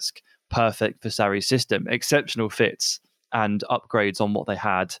Donetsk, perfect for Sarri's system. Exceptional fits and upgrades on what they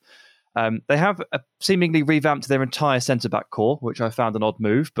had. They have seemingly revamped their entire centre-back core, which I found an odd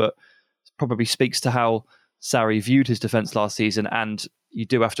move, but probably speaks to how Sarri viewed his defence last season, and you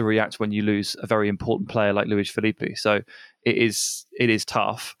do have to react when you lose a very important player like Luis Felipe. So it is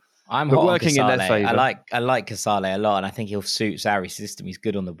tough. I'm but hot working on Casale. in their favour. I like Casale a lot, and I think he'll suit Sarri's system. He's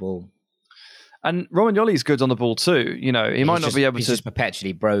good on the ball. And Romagnoli's good on the ball too. You know, he might not be able to. He's just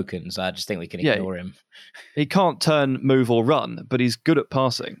perpetually broken, so I just think we can ignore him. He can't turn, move, or run, but he's good at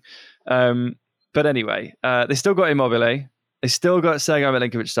passing. But anyway, they still got Immobile. They still got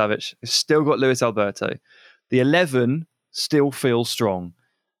Sergej Milinkovic-Savic. They've still got Luis Alberto. The 11 still feels strong.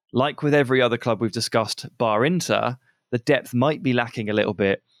 Like with every other club we've discussed, bar Inter, the depth might be lacking a little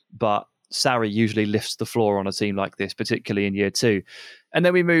bit, but Sarri usually lifts the floor on a team like this, particularly in year 2. And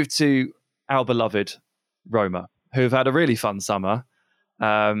then we move to our beloved Roma, who have had a really fun summer.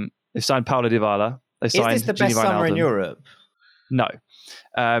 They've signed Paulo Dybala. Is this the best summer in Europe? No.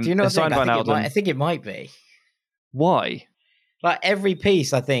 Do you not think? I think it might be. Why? Like every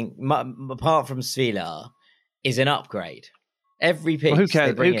piece, I think, apart from Svila, is an upgrade. Every piece. Well, who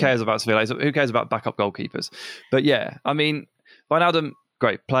cares about Sevilla? Who cares about backup goalkeepers? But yeah, I mean, Wijnaldum,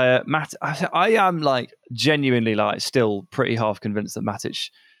 great player. I am genuinely still pretty half convinced that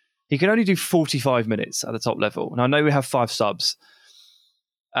Matic, he can only do 45 minutes at the top level. And I know we have 5 subs.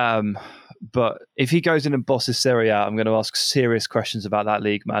 But if he goes in and bosses Serie A, I'm going to ask serious questions about that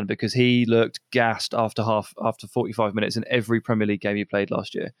league, man, because he looked gassed after 45 minutes in every Premier League game he played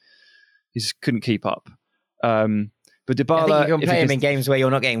last year. He just couldn't keep up. But Dybala, I think you can play him in games where you're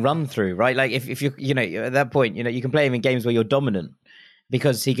not getting run through, right? Like if you at that point, you can play him in games where you're dominant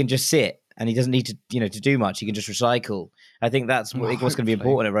because he can just sit and he doesn't need to do much. He can just recycle. I think that's what's going to be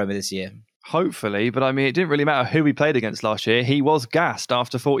important at Roma this year. Hopefully, but I mean, it didn't really matter who he played against last year. He was gassed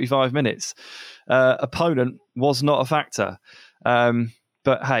after 45 minutes. Opponent was not a factor.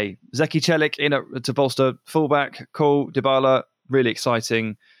 But hey, Zeki Celik in to bolster fullback. Cool. Dybala, really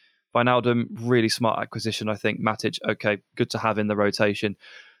exciting. Wijnaldum, really smart acquisition, I think. Matic, okay, good to have in the rotation.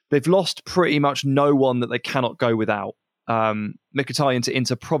 They've lost pretty much no one that they cannot go without. Mkhitaryan to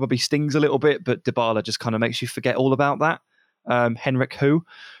Inter probably stings a little bit, but Dybala just kind of makes you forget all about that. Henrik who?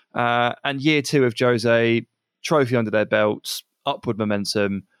 And year 2 of Jose, trophy under their belts, upward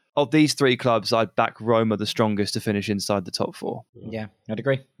momentum. Of these 3 clubs, I'd back Roma the strongest to finish inside the top 4. Yeah, I'd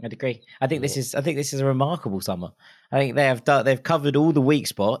agree. I think this is a remarkable summer. I think they've covered all the weak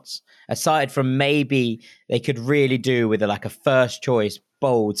spots, aside from maybe they could really do with a first choice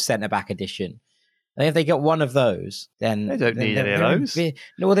bold centre back addition. And if they get one of those, then they don't need any of those.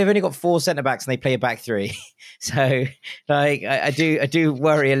 No, well, they've only got 4 centre backs and they play a back 3. So, I do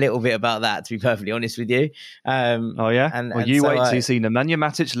worry a little bit about that, to be perfectly honest with you. Oh yeah. Wait till you see Nemanja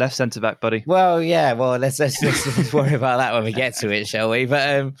Matic left centre back, buddy. Well, yeah. Well, let's worry about that when we get to it, shall we?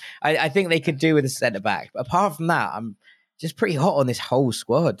 But I think they could do with a centre back. But apart from that, I'm just pretty hot on this whole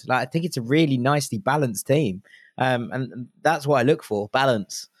squad. I think it's a really nicely balanced team, and that's what I look for: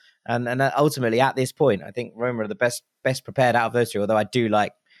 balance. And ultimately, at this point, I think Roma are the best prepared out of those 2, although I do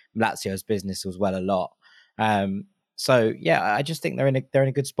like Lazio's business as well a lot. So, yeah, I just think they're in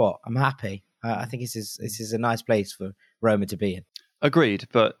a good spot. I'm happy. I think this is a nice place for Roma to be in. Agreed,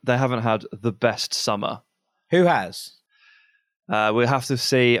 but they haven't had the best summer. Who has? We'll have to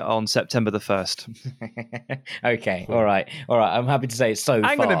see on September the 1st. Okay, all right. I'm happy to say it's so far.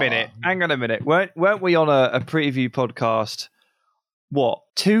 Hang on a minute. Weren't we on a preview podcast...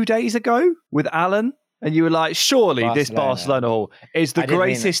 2 days ago with Alan? And you were like, surely this Barcelona haul is the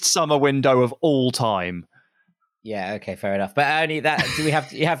greatest summer window of all time. Yeah, okay, fair enough. But only that, you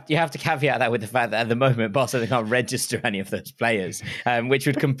have to caveat that with the fact that at the moment Barcelona can't register any of those players, which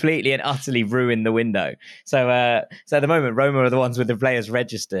would completely and utterly ruin the window. So at the moment, Roma are the ones with the players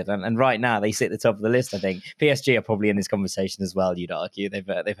registered, and right now they sit at the top of the list. I think PSG are probably in this conversation as well. You'd argue they've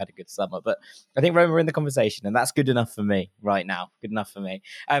had a good summer, but I think Roma are in the conversation, and that's good enough for me right now. Good enough for me.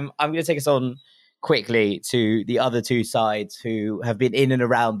 I'm going to take us on quickly to the other 2 sides who have been in and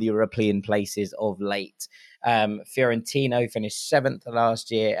around the European places of late. Fiorentina, who finished 7th last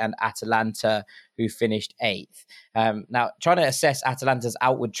year, and Atalanta, who finished 8th. Now, trying to assess Atalanta's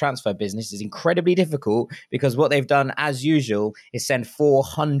outward transfer business is incredibly difficult because what they've done, as usual, is send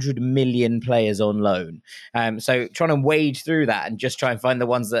 400 million players on loan. So trying to wade through that and just try and find the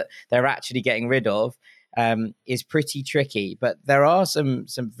ones that they're actually getting rid of is pretty tricky. But there are some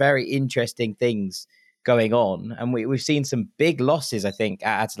very interesting things going on, and we've seen some big losses, I think,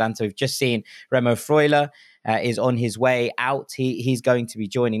 at Atalanta. We've just seen Remo Freuler is on his way out. He's going to be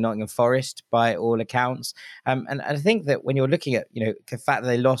joining Nottingham Forest by all accounts. And I think that when you're looking at, the fact that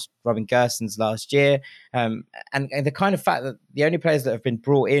they lost Robin Gosens last year, and the kind of fact that the only players that have been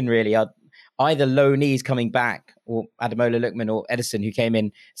brought in really are either loanees coming back, or Ademola Lookman or Edison, who came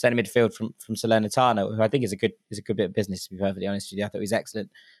in centre midfield from Salernitana, who I think is a good bit of business, to be perfectly honest with you. I thought he was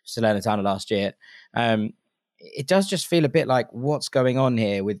excellent for Salernitana last year. It does just feel a bit like what's going on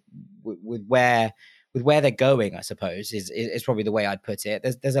here with where they're going, I suppose, is probably the way I'd put it.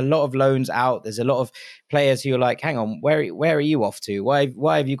 There's a lot of loans out. There's a lot of players who are like, hang on, where are you off to?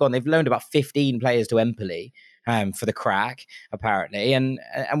 Why have you gone? They've loaned about 15 players to Empoli for the crack, apparently. And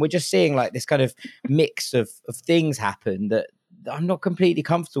we're just seeing like this kind of mix of things happen that I'm not completely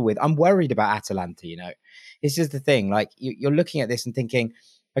comfortable with. I'm worried about Atalanta, This is the thing. Like you're looking at this and thinking,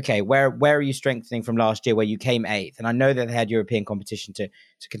 okay, where are you strengthening from last year where you came 8th? And I know that they had European competition to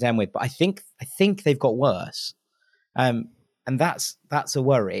contend with, but I think they've got worse. And that's a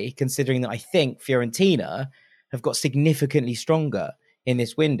worry, considering that I think Fiorentina have got significantly stronger in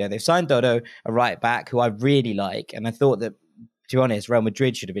this window. They've signed Dodo, a right back, who I really like. And I thought that, to be honest, Real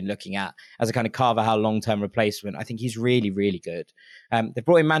Madrid should have been looking at as a kind of Carvajal long-term replacement. I think he's really, really good. They've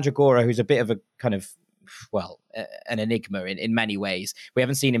brought in Mandragora, who's a bit of a kind of, an enigma in many ways. We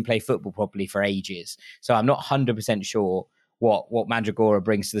haven't seen him play football properly for ages. So I'm not 100% sure what Mandragora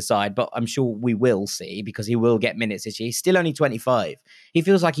brings to the side, but I'm sure we will see because he will get minutes this year. He's still only 25. He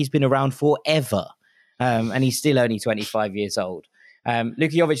feels like he's been around forever, and he's still only 25 years old.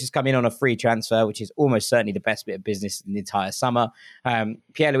 Luka Jovic has come in on a free transfer, which is almost certainly the best bit of business in the entire summer.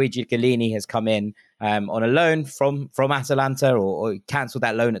 Pierluigi Collini has come in on a loan from Atalanta, or cancelled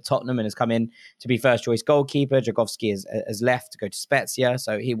that loan at Tottenham and has come in to be first choice goalkeeper. Dragowski has left to go to Spezia,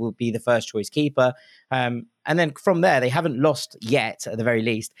 so he will be the first choice keeper. And then from there, they haven't lost yet, at the very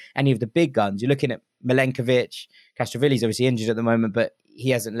least, any of the big guns. You're looking at Milenkovic. Castrovilli's obviously injured at the moment, but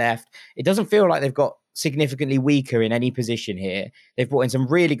he hasn't left. It doesn't feel like they've got significantly weaker in any position here. They've brought in some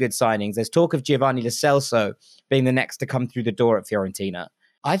really good signings. There's talk of Giovanni Lo Celso being the next to come through the door at Fiorentina.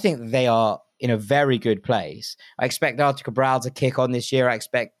 I think they are in a very good place. I expect Artur Cabral to kick on this year. I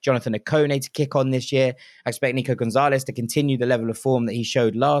expect Jonathan Okone to kick on this year. I expect Nico Gonzalez to continue the level of form that he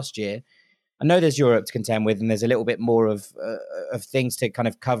showed last year. I know there's Europe to contend with, and there's a little bit more of things to kind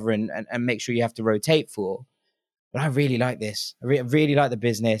of cover and make sure you have to rotate for. But I really like this. I really like the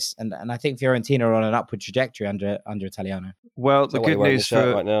business, and I think Fiorentina are on an upward trajectory under Italiano. Well, the good news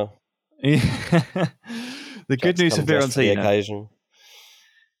for right now. the good news for Fiorentina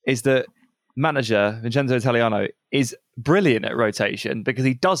is that manager Vincenzo Italiano is brilliant at rotation because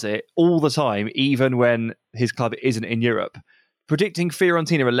he does it all the time, even when his club isn't in Europe. Predicting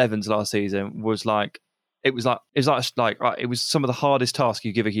Fiorentina 11s last season was it was some of the hardest tasks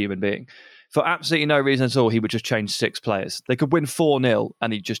you give a human being. For absolutely no reason at all, he would just change 6 players. They could win 4-0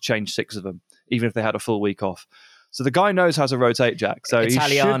 and he'd just change 6 of them, even if they had a full week off. So the guy knows how to rotate, Jack. So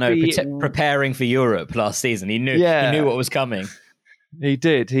Italiano preparing for Europe last season. He knew what was coming. He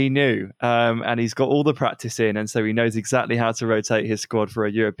did. He knew. And he's got all the practice in, and so he knows exactly how to rotate his squad for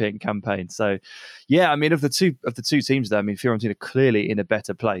a European campaign. So, yeah, I mean, of the two teams there, I mean, Fiorentina clearly in a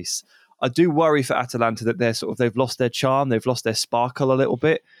better place. I do worry for Atalanta that they've lost their charm, they've lost their sparkle a little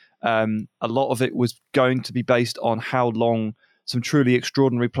bit. A lot of it was going to be based on how long some truly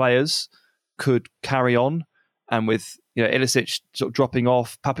extraordinary players could carry on. And with Ilicic sort of dropping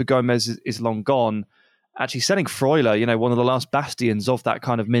off, Papu Gomez is long gone. Actually, selling Freuler, one of the last bastions of that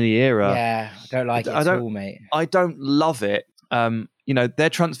kind of mini era. Yeah, I don't like it at all, mate. I don't love it. Their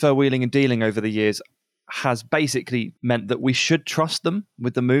transfer wheeling and dealing over the years has basically meant that we should trust them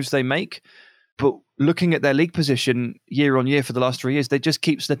with the moves they make. But looking at their league position year on year for the last 3 years, they just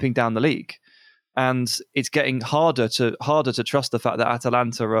keep slipping down the league. And it's getting harder to trust the fact that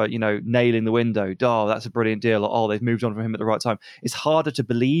Atalanta are, nailing the window. Oh, that's a brilliant deal. Oh, they've moved on from him at the right time. It's harder to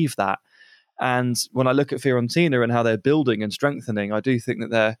believe that. And when I look at Fiorentina and how they're building and strengthening, I do think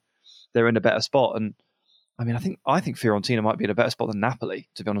that they're in a better spot. And I mean, I think Fiorentina might be in a better spot than Napoli,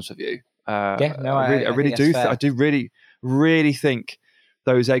 to be honest with you. I really do. I do really think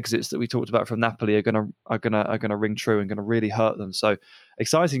those exits that we talked about from Napoli are gonna ring true and gonna really hurt them. So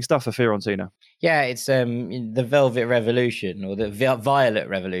exciting stuff for Fiorentina. Yeah, it's the Velvet Revolution, or the Violet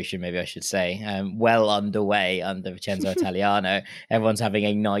Revolution, maybe I should say, well underway under Vincenzo Italiano. Everyone's having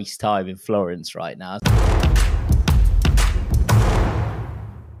a nice time in Florence right now.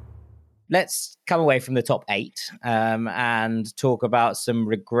 Let's come away from the top 8 and talk about some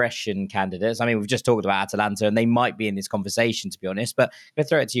regression candidates. I mean, we've just talked about Atalanta, and they might be in this conversation, to be honest. But I'm going to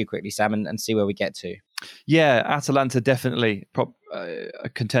throw it to you quickly, Sam, and see where we get to. Yeah, Atalanta definitely a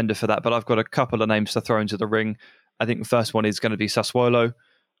contender for that. But I've got a couple of names to throw into the ring. I think the first one is going to be Sassuolo,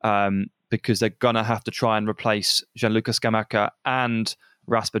 because they're going to have to try and replace Gianluca Scamacca and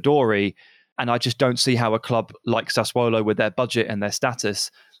Raspadori. And I just don't see how a club like Sassuolo, with their budget and their status,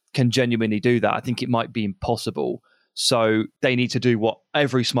 can genuinely do that. I think it might be impossible. So they need to do what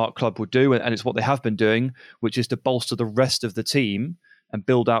every smart club would do, and it's what they have been doing, which is to bolster the rest of the team and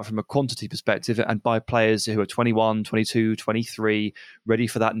build out from a quantity perspective and buy players who are 21, 22, 23, ready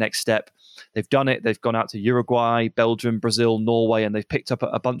for that next step. They've done it. They've gone out to Uruguay, Belgium, Brazil, Norway, and they've picked up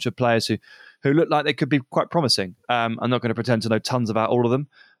a bunch of players who look like they could be quite promising. I'm not going to pretend to know tons about all of them,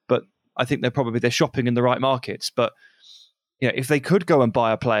 but I think they're shopping in the right markets. But if they could go and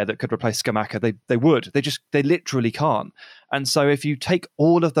buy a player that could replace Scamacca, they would. They literally can't. And so if you take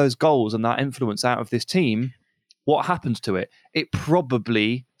all of those goals and that influence out of this team, what happens to it? It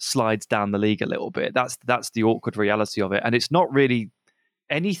probably slides down the league a little bit. That's the awkward reality of it. And it's not really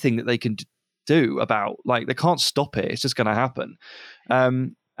anything that they can do about, they can't stop it. It's just going to happen.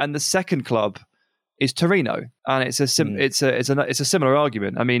 And the second club is Torino. And it's a similar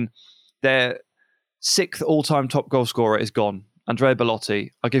argument. I mean, their 6th all-time top goal scorer is gone. Andrea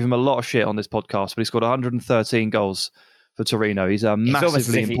Belotti. I give him a lot of shit on this podcast, but he scored 113 goals for Torino. He's a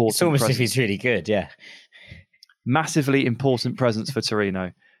massively important It's almost as if he's really good, yeah. Massively important presence for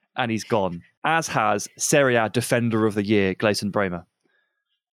Torino, and he's gone. As has Serie A Defender of the Year, Gleison Bremer.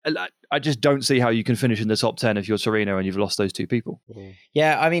 I just don't see how you can finish in the top 10 if you're Torino and you've lost those two people.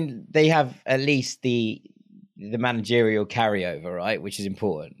 Yeah, I mean, they have at least the the managerial carryover, right? Which is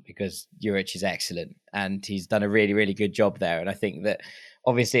important because Juric is excellent and he's done a really, really good job there. And I think that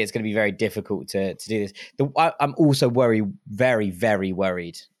obviously it's going to be very difficult to do this. I'm also very, very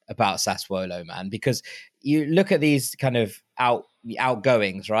worried about Sassuolo, man, because you look at these kind of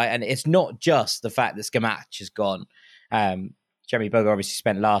outgoings, right? And it's not just the fact that Scamacca has gone. Jeremy Boga obviously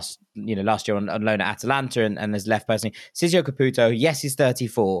spent last year on loan at Atalanta and has left personally. Sergio Caputo, yes, he's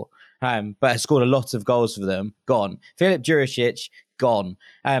 34, but has scored a lot of goals for them. Gone. Filip Juricic, gone.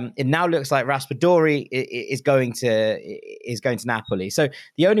 It now looks like Raspadori is going to Napoli. So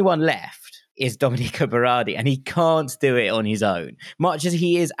the only one left is Domenico Berardi, and he can't do it on his own. Much as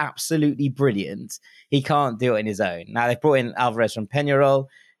he is absolutely brilliant, he can't do it on his own. Now, they've brought in Alvarez from Peñarol,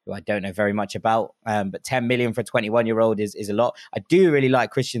 who I don't know very much about, but 10 million for a 21-year-old is a lot. I do really like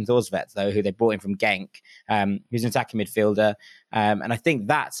Christian Thorsvedt, though, who they brought in from Genk, who's an attacking midfielder. And I think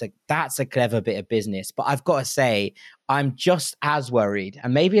that's a clever bit of business. But I've got to say, I'm just as worried,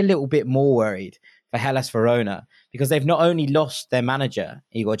 and maybe a little bit more worried, for Hellas Verona, because they've not only lost their manager,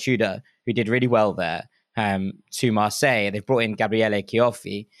 Igor Tudor, who did really well there, to Marseille. They've brought in Gabriele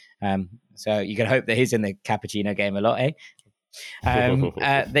Chioffi. So you can hope that he's in the Cappuccino game a lot, eh?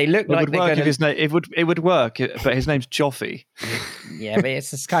 They look like they're going to... It would work, but his name's Joffy. Yeah, but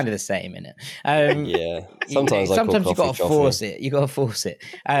it's kind of the same, isn't it? Yeah. Sometimes you got to force it. You got to force it.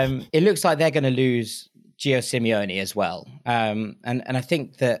 It looks like they're going to lose Gio Simeone as well. And I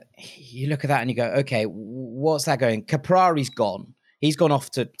think that you look at that and you go, okay, what's that going? Caprari's gone. He's gone off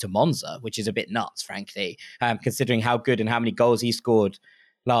to Monza, which is a bit nuts, frankly, considering how good and how many goals he scored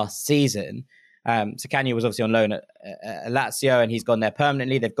last season. Sakanya was obviously on loan at Lazio, and he's gone there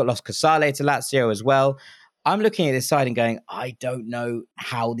permanently. They've got lost Casale to Lazio as well. I'm looking at this side and going, I don't know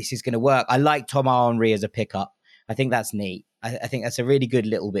how this is going to work. I like Thomas Henry as a pickup. I think that's neat. I think that's a really good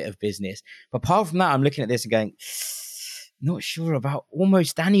little bit of business. But apart from that, I'm looking at this and going, not sure about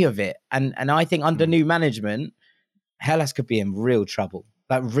almost any of it. And I think under new management, Hellas could be in real trouble.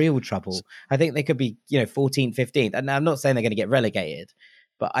 Like real trouble. I think they could be, 14th, 15th. And I'm not saying they're going to get relegated,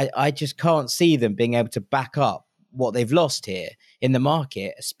 but I just can't see them being able to back up what they've lost here in the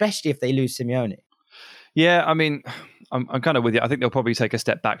market, especially if they lose Simeone. Yeah, I mean, I'm kind of with you. I think they'll probably take a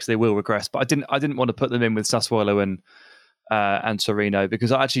step back, so they will regress. But I didn't want to put them in with Sassuolo and Torino,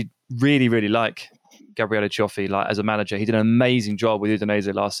 because I actually really, really like Gabriele Cioffi as a manager. He did an amazing job with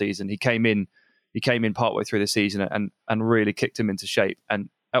Udinese last season. He came in partway through the season and really kicked him into shape. And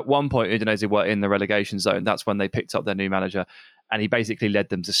at one point, Udinese were in the relegation zone. That's when they picked up their new manager, and he basically led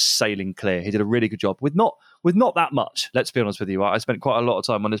them to sailing clear. He did a really good job with not that much. Let's be honest with you. I spent quite a lot of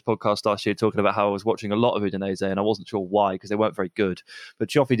time on this podcast last year talking about how I was watching a lot of Udinese, and I wasn't sure why, because they weren't very good. But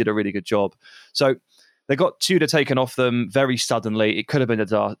Cioffi did a really good job. So they got Tudor taken off them very suddenly. It could have been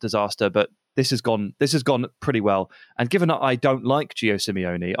a disaster, but this has gone pretty well. And given that I don't like Gio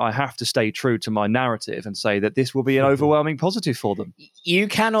Simeone, I have to stay true to my narrative and say that this will be an overwhelming positive for them. You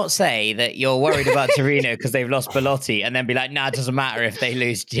cannot say that you're worried about Torino because they've lost Belotti and then be like, it doesn't matter if they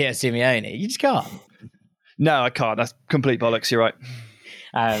lose Gio Simeone. You just can't. No, I can't. That's complete bollocks. You're right.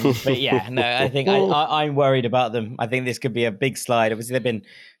 But yeah, no, I think I'm worried about them. I think this could be a big slide. Obviously, they've been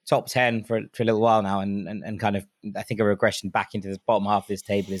top 10 for a little while now, and kind of, I think a regression back into the bottom half of this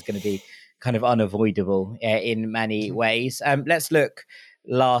table is going to be kind of unavoidable in many ways. Let's look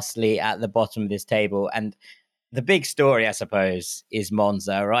lastly at the bottom of this table, and the big story, I suppose, is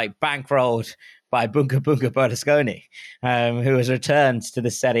Monza, right? Bankrolled by Bunga Berlusconi, who has returned to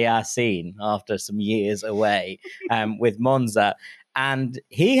the Serie A scene after some years away with Monza. And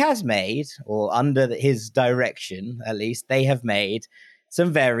he has made, or under his direction at least, they have made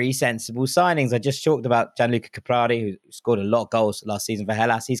some very sensible signings. I just talked about Gianluca Caprari, who scored a lot of goals last season for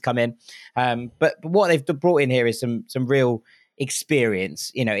Hellas. He's come in. But what they've brought in here is some real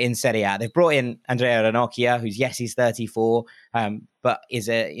experience, in Serie A. They've brought in Andrea Ranocchia, who's, yes, he's 34, but is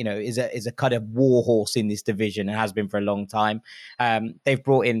a kind of warhorse in this division and has been for a long time. They've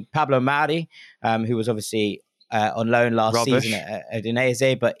brought in Pablo Mari, who was obviously on loan last season at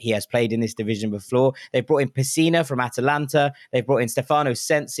Udinese, but he has played in this division before. They brought in Pessina from Atalanta. They brought in Stefano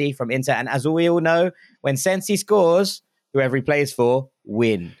Sensi from Inter. And as we all know, when Sensi scores, whoever he plays for,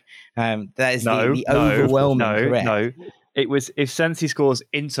 win. That is the overwhelming correct. No, it was if Sensi scores,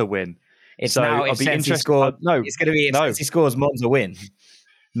 Inter win. It's so now if Sensi scores. It's going to be if Sensi scores, Monza win.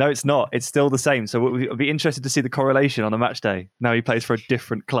 No, it's not. It's still the same. So I'll be interested to see the correlation on a match day. Now he plays for a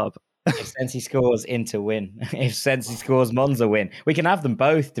different club. If Sensi scores, Inter win. If Sensi scores, Monza win. We can have them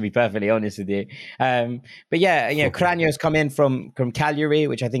both, to be perfectly honest with you. But yeah, Cranio's come in from Cagliari,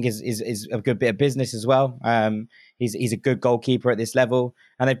 which I think is a good bit of business as well. He's a good goalkeeper at this level.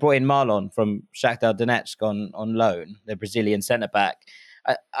 And they brought in Marlon from Shakhtar Donetsk on loan, the Brazilian centre-back.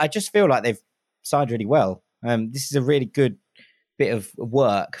 I just feel like they've signed really well. This is a really good bit of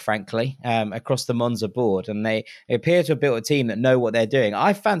work, frankly, across the Monza board, and they appear to have built a team that know what they're doing.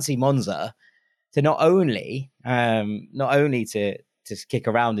 I fancy Monza to not only to kick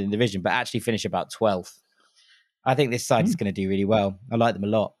around in the division, but actually finish about 12th. I think this side is going to do really well. I like them a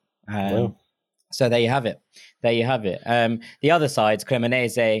lot. So there you have it. The other sides,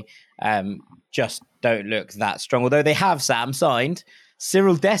 Cremonese, just don't look that strong, although they have signed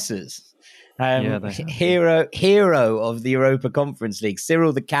Cyril Dessers. Hero of the Europa Conference League,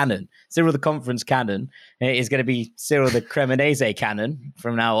 Cyril the Cannon, Cyril the Conference Cannon is going to be Cyril the Cremonese Cannon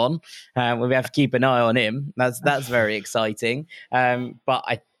from now on. We have to keep an eye on him. That's very exciting. But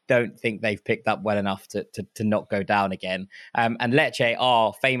I don't think they've picked up well enough to not go down again. And Lecce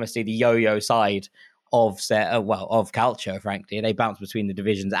are famously the yo-yo side of Calcio. Frankly, they bounce between the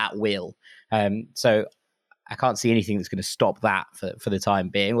divisions at will. So I can't see anything that's going to stop that for the time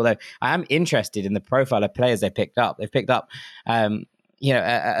being. Although I am interested in the profile of players they picked up. They've picked up, a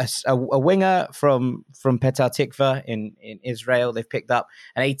winger from Petah Tikva in Israel. They've picked up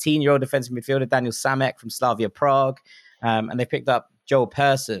an 18-year-old defensive midfielder, Daniel Samek from Slavia Prague, and they picked up Joel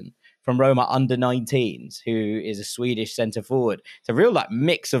Persson from Roma under-19s, who is a Swedish centre forward. It's a real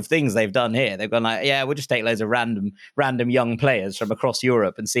mix of things they've done here. They've gone we'll just take loads of random young players from across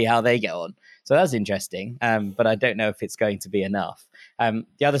Europe and see how they get on. So that's interesting, but I don't know if it's going to be enough.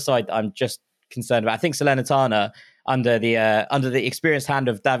 The other side I'm just concerned about, I think Salernitana, under the experienced hand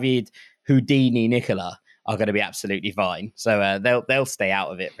of David Houdini Nicola, are going to be absolutely fine. So they'll stay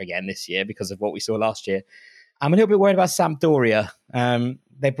out of it again this year because of what we saw last year. I'm a little bit worried about Sampdoria.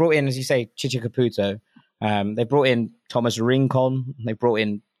 They brought in, as you say, Chicha Caputo. They brought in Thomas Rincon. They brought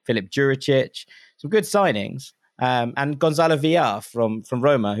in Filip Juricic. Some good signings. And Gonzalo Villar from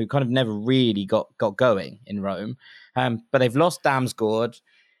Roma, who kind of never really got going in Rome. But they've lost Damsgaard.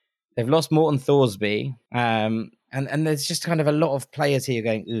 They've lost Morten Thorsby. And there's just kind of a lot of players here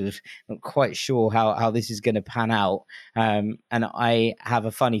going, I'm not quite sure how this is going to pan out. And I have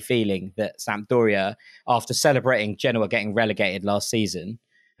a funny feeling that Sampdoria, after celebrating Genoa getting relegated last season,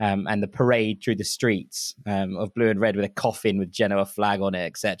 and the parade through the streets of blue and red with a coffin with Genoa flag on it,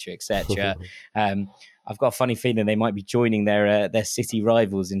 etc., etc. I've got a funny feeling they might be joining their city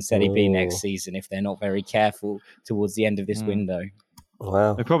rivals in Serie B next season if they're not very careful towards the end of this window.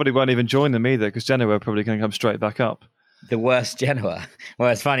 Wow. They probably won't even join them either, because Genoa are probably going to come straight back up. The worst Genoa. Well,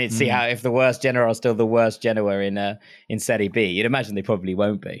 it's funny to see how if the worst Genoa are still the worst Genoa in Serie B, you'd imagine they probably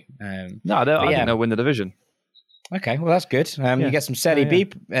won't be. No, I think they'll win the division. Okay, well, that's good. You get some Serie B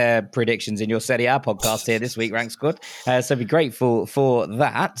predictions in your Serie A podcast here this week, Rank Squad. So be grateful for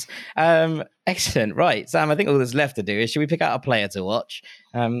that. Excellent. Right, Sam, I think all that's left to do is, should we pick out a player to watch?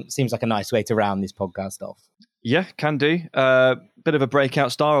 Seems like a nice way to round this podcast off. Yeah, can do. Bit of a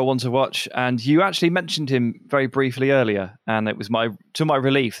breakout star I want to watch. And you actually mentioned him very briefly earlier. And it was to my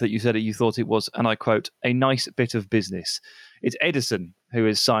relief that you said that you thought it was, and I quote, a nice bit of business. It's Ederson, who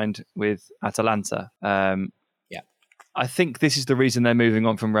is signed with Atalanta. I think this is the reason they're moving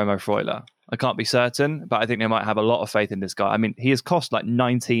on from Remo Freuler. I can't be certain, but I think they might have a lot of faith in this guy. I mean, he has cost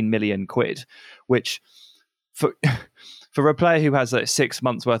 19 million quid, which for a player who has 6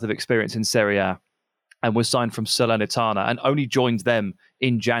 months worth of experience in Serie A and was signed from Salernitana and only joined them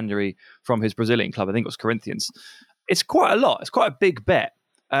in January from his Brazilian club, I think it was Corinthians. It's quite a lot. It's quite a big bet.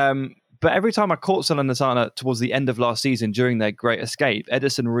 But every time I caught Salernitana towards the end of last season during their great escape,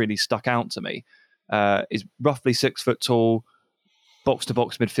 Ederson really stuck out to me. Is roughly 6 foot tall,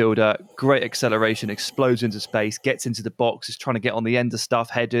 box-to-box midfielder, great acceleration, explodes into space, gets into the box, is trying to get on the end of stuff,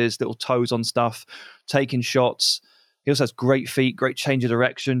 headers, little toes on stuff, taking shots. He also has great feet, great change of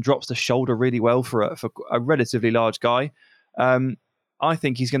direction, drops the shoulder really well for a relatively large guy. I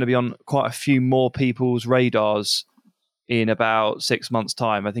think he's going to be on quite a few more people's radars in about 6 months'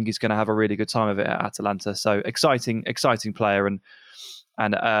 time. I think he's going to have a really good time of it at Atalanta. So exciting player and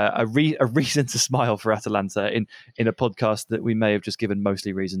a reason to smile for Atalanta in a podcast that we may have just given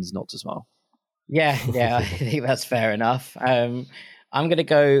mostly reasons not to smile. Yeah, I think that's fair enough. I'm going to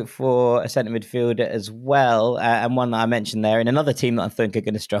go for a centre midfielder as well, and one that I mentioned there in another team that I think are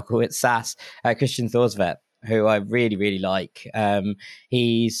going to struggle. It's SAS, Christian Thorsvedt, who I really, really like.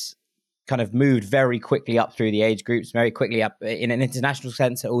 He's kind of moved very quickly up through the age groups, very quickly up in an international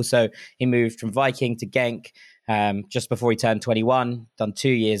sense. Also, he moved from Viking to Genk. just before he turned 21, done 2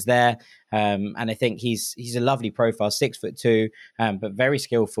 years there. And I think he's a lovely profile, 6'2", but very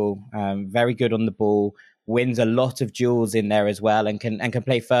skillful, very good on the ball, wins a lot of duels in there as well, and can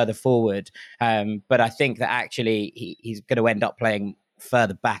play further forward. But I think that actually he's going to end up playing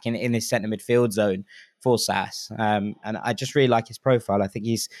further back in this centre midfield zone for SAS. And I just really like his profile. I think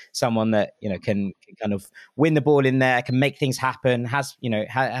he's someone that, can kind of win the ball in there, can make things happen, has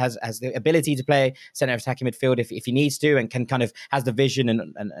the ability to play centre attacking midfield if he needs to, and can kind of has the vision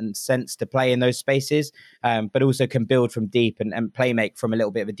and sense to play in those spaces, but also can build from deep and play make from a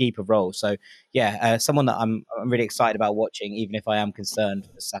little bit of a deeper role. So someone that I'm really excited about watching, even if I am concerned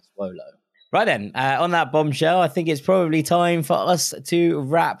for Sassuolo. Right then, on that bombshell, I think it's probably time for us to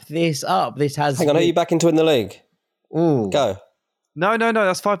wrap this up. Hang on, are you back into in the league? Ooh. Go. No,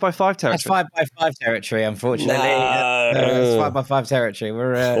 that's 5x5 territory. That's 5x5 territory, unfortunately. No. It's 5x5 territory.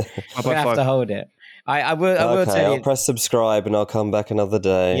 We're going to have to hold it. I will tell you. I'll press subscribe and I'll come back another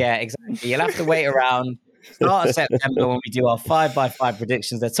day. Yeah, exactly. You'll have to wait around start of September when we do our 5x5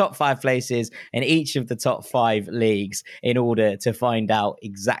 predictions, the top 5 places in each of the top 5 leagues, in order to find out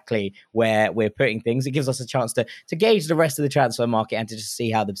exactly where we're putting things. It gives us a chance to gauge the rest of the transfer market and to just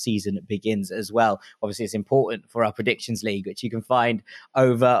see how the season begins as well. Obviously, it's important for our predictions league, which you can find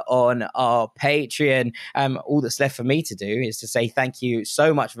over on our Patreon. All that's left for me to do is to say thank you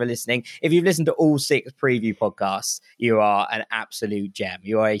so much for listening. If you've listened to all 6 preview podcasts, you are an absolute gem.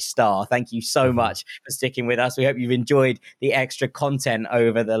 You are a star. Thank you so much for sticking with us. We hope you've enjoyed the extra content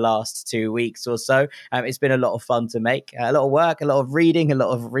over the last 2 weeks or so. It's been a lot of fun to make, a lot of work, a lot of reading, a lot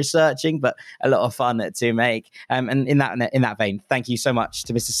of researching, but a lot of fun to make. And in that vein, thank you so much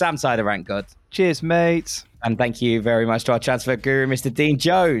to Mr. Sam Sider, Rank God. Cheers, mate. And thank you very much to our transfer guru, Mr. Dean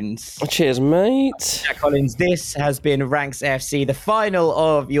Jones. Cheers, mate. Jack Collins, this has been Ranks FC, the final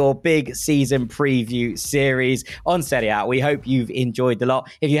of your big season preview series on Serie A. We hope you've enjoyed the lot.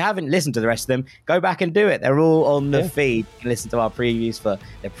 If you haven't listened to the rest of them, go back and do it. They're all on the feed. You can listen to our previews for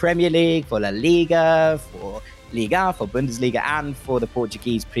the Premier League, for La Liga, for Liga, for Bundesliga, and for the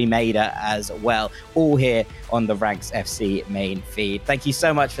Portuguese Primeira as well, all here on the Ranks FC main feed. Thank you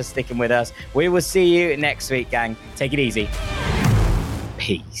so much for sticking with us. We will see you next week, gang. Take it easy.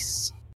 Peace.